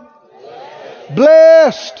God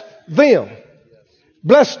blessed them.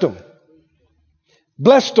 Blessed them.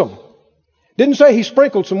 Blessed them. Didn't say He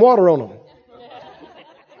sprinkled some water on them.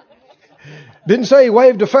 Didn't say He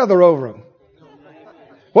waved a feather over them.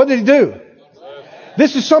 What did He do?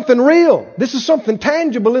 This is something real. This is something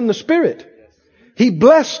tangible in the Spirit. He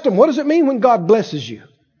blessed them. What does it mean when God blesses you?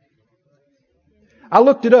 I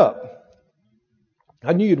looked it up.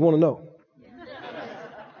 I knew you'd want to know.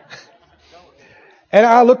 And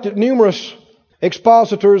I looked at numerous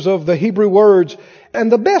expositors of the Hebrew words,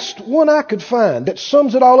 and the best one I could find that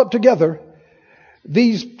sums it all up together,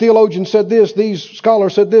 these theologians said this, these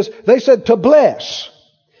scholars said this. They said to bless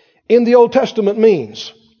in the Old Testament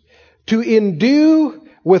means to endue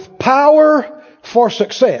with power for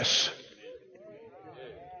success.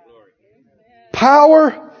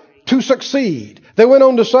 Power to succeed. They went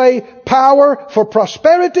on to say power for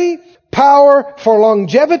prosperity, power for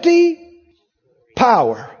longevity,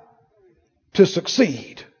 power to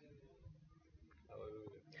succeed.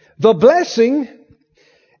 The blessing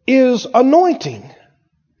is anointing.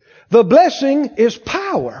 The blessing is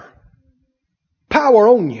power. Power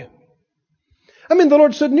on you. I mean, the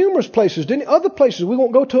Lord said numerous places, didn't He? Other places, we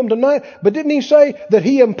won't go to them tonight, but didn't He say that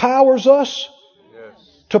He empowers us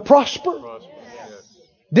to prosper? Yes.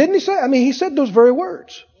 Didn't He say? I mean, He said those very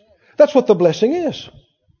words. That's what the blessing is.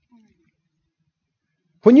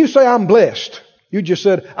 When you say, I'm blessed, you just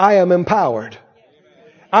said, I am empowered.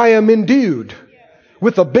 I am endued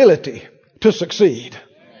with ability to succeed.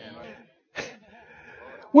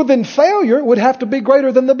 Well, then failure would have to be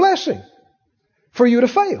greater than the blessing for you to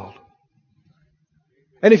fail.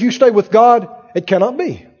 And if you stay with God, it cannot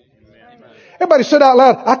be. Everybody said out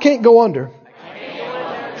loud, I can't go under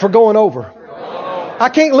for going over. I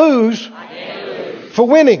can't lose for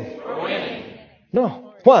winning.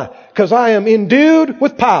 No. Why? Because I am endued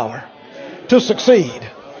with power to succeed.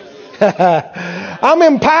 I'm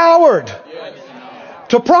empowered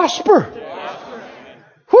to prosper.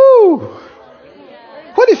 Whoo!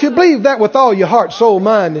 What if you believe that with all your heart, soul,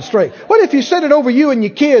 mind, and strength? What if you said it over you and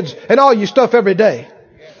your kids and all your stuff every day?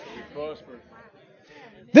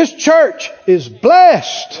 This church is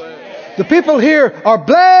blessed. The people here are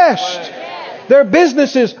blessed. Their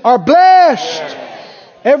businesses are blessed.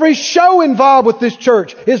 Every show involved with this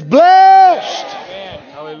church is blessed.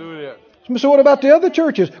 Hallelujah. So what about the other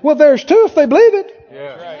churches? Well, there's too if they believe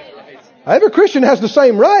it. Every Christian has the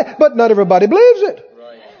same right, but not everybody believes it.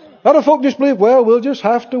 Other folk just believe, well, we'll just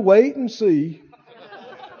have to wait and see.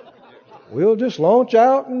 We'll just launch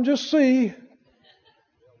out and just see.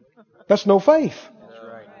 That's no faith.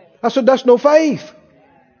 I said, that's no faith.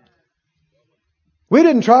 We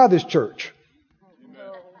didn't try this church.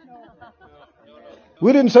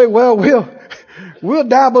 We didn't say, well, we'll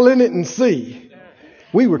dabble in it and see.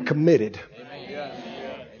 We were committed.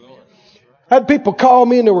 I had people call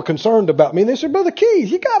me and they were concerned about me. And they said, Brother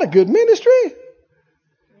Keith, you got a good ministry.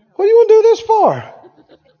 What do you want to do this for?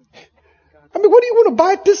 I mean, what do you want to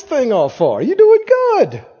bite this thing off for? You're doing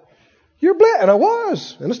good. You're blessed. And I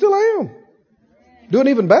was. And I still am. Doing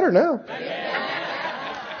even better now.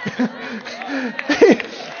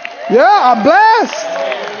 Yeah, I'm blessed.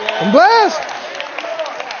 I'm blessed.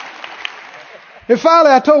 And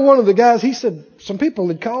finally, I told one of the guys, he said, some people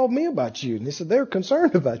had called me about you. And he said, they're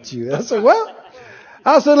concerned about you. And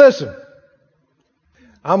I said, listen,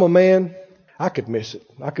 I'm a man. I could miss it.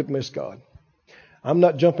 I could miss God. I'm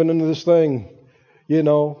not jumping into this thing,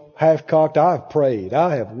 half-cocked. I've prayed.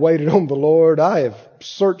 I have waited on the Lord. I have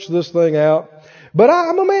searched this thing out. But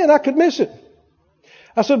I'm a man. I could miss it.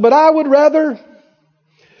 I said, but I would rather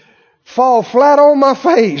fall flat on my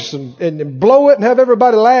face and blow it and have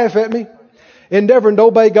everybody laugh at me, endeavoring to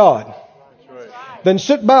obey God, than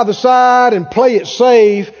sit by the side and play it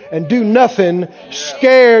safe and do nothing,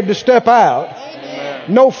 scared to step out.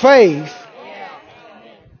 No faith.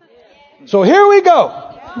 So here we go.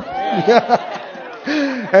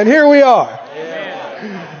 And here we are.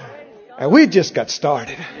 And we just got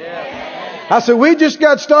started. I said, we just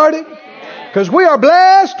got started because we are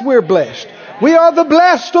blessed. We're blessed. We are the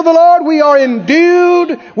blessed of the Lord. We are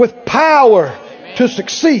endued with power to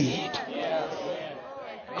succeed.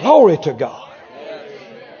 Glory to God.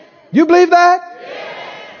 You believe that?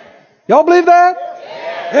 Y'all believe that?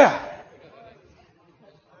 Yeah.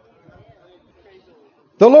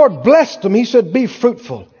 The Lord blessed them. He said, be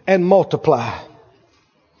fruitful and multiply.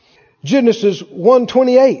 Genesis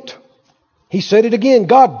 1:28. He said it again.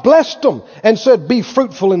 God blessed them and said, be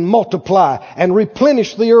fruitful and multiply and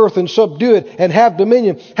replenish the earth and subdue it and have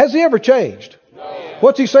dominion. Has He ever changed? No.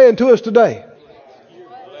 What's He saying to us today?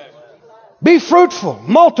 Be fruitful,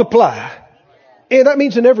 multiply. And that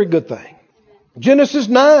means in every good thing. Genesis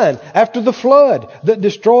 9, after the flood that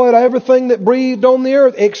destroyed everything that breathed on the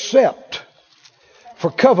earth except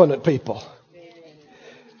for covenant people.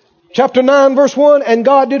 Chapter 9, verse 1, and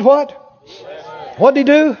God did what? What did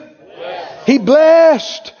He do? He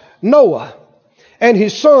blessed Noah and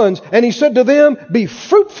his sons, and he said to them, be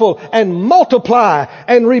fruitful and multiply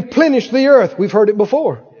and replenish the earth. We've heard it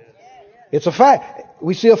before. It's a fact.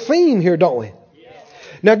 We see a theme here, don't we?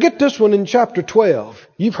 Now get this one in chapter 12.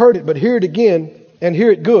 You've heard it, but hear it again and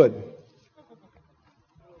hear it good.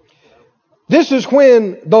 This is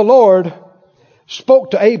when the Lord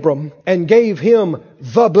spoke to Abram and gave him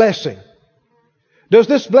the blessing. Does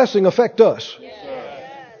this blessing affect us?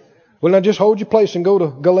 Well, now just hold your place and go to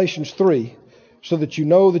Galatians 3 so that you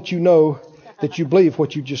know that you believe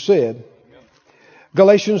what you just said.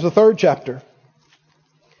 Galatians, the 3rd chapter,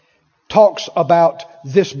 talks about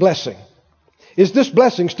this blessing. Is this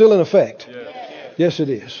blessing still in effect? Yes, it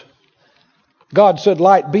is. God said,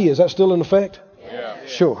 light be. Is that still in effect? Yeah.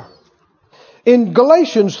 Sure. In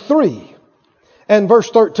Galatians 3 and verse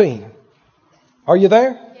 13. Are you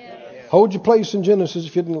there? Hold your place in Genesis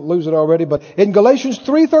if you didn't lose it already. But in Galatians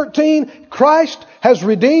 3:13, Christ has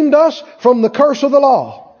redeemed us from the curse of the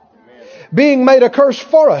law, being made a curse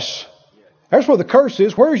for us. That's where the curse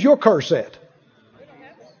is. Where's your curse at?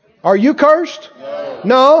 Are you cursed?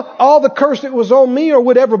 No. All the curse that was on me or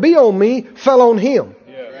would ever be on me fell on him.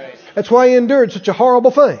 That's why he endured such a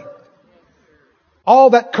horrible thing. All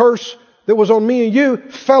that curse that was on me and you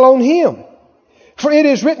fell on him. For it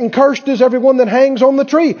is written, cursed is everyone that hangs on the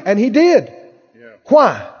tree. And he did.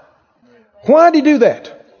 Why? Why did he do that?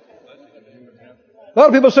 A lot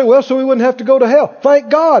of people say, well, so we wouldn't have to go to hell.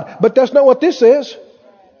 Thank God. But that's not what this says.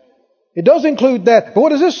 It does include that. But what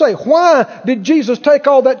does this say? Why did Jesus take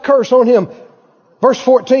all that curse on him? Verse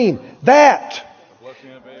 14. That.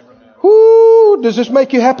 Whoo, does this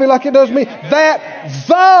make you happy like it does me? That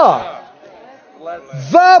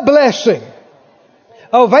the blessing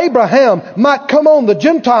of Abraham might come on the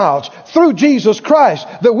Gentiles through Jesus Christ,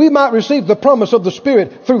 that we might receive the promise of the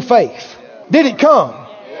Spirit through faith. Did it come?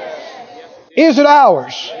 Is it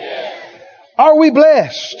ours? Are we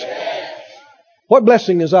blessed? What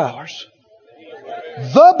blessing is ours?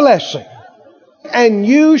 The blessing. And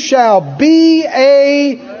you shall be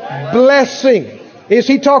a blessing. Is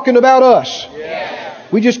he talking about us?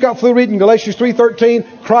 We just got through reading Galatians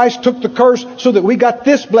 3:13. Christ took the curse so that we got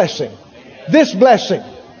this blessing. This blessing.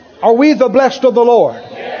 Are we the blessed of the Lord?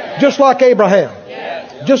 Just like Abraham.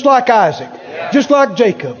 Just like Isaac. Just like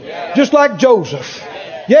Jacob. Just like Joseph.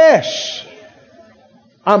 Yes.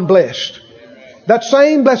 I'm blessed. That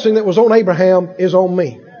same blessing that was on Abraham is on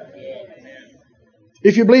me.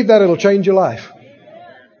 If you believe that, it'll change your life.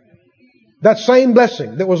 That same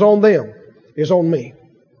blessing that was on them is on me.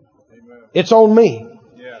 It's on me.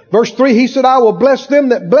 Verse 3, he said, I will bless them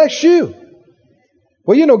that bless you.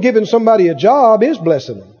 Well, you know, giving somebody a job is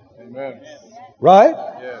blessing them. Amen. Right?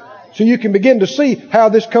 So you can begin to see how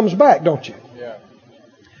this comes back, don't you?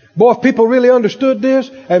 Boy, if people really understood this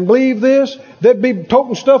and believed this, they'd be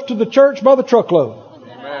toting stuff to the church by the truckload.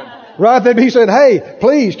 Amen. Right? They'd be saying, hey,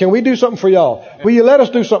 please, can we do something for y'all? Will you let us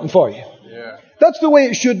do something for you? Yeah. That's the way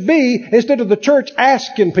it should be, instead of the church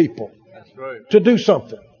asking people That's right. to do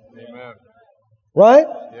something. Amen. Right?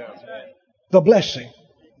 Yeah. The blessing.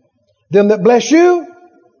 Them that bless you,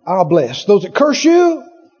 I'll bless. Those that curse you,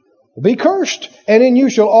 will be cursed. And in you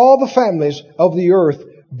shall all the families of the earth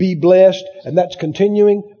be blessed. And that's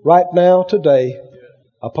continuing right now, today,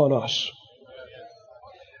 upon us.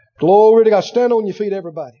 Glory to God. Stand on your feet,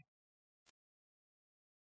 everybody.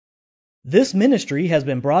 This ministry has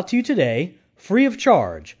been brought to you today, free of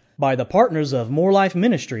charge, by the partners of More Life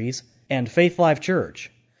Ministries and Faith Life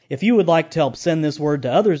Church. If you would like to help send this word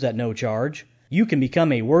to others at no charge, you can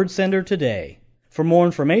become a word sender today. For more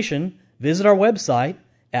information, visit our website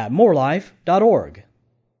at morelife.org.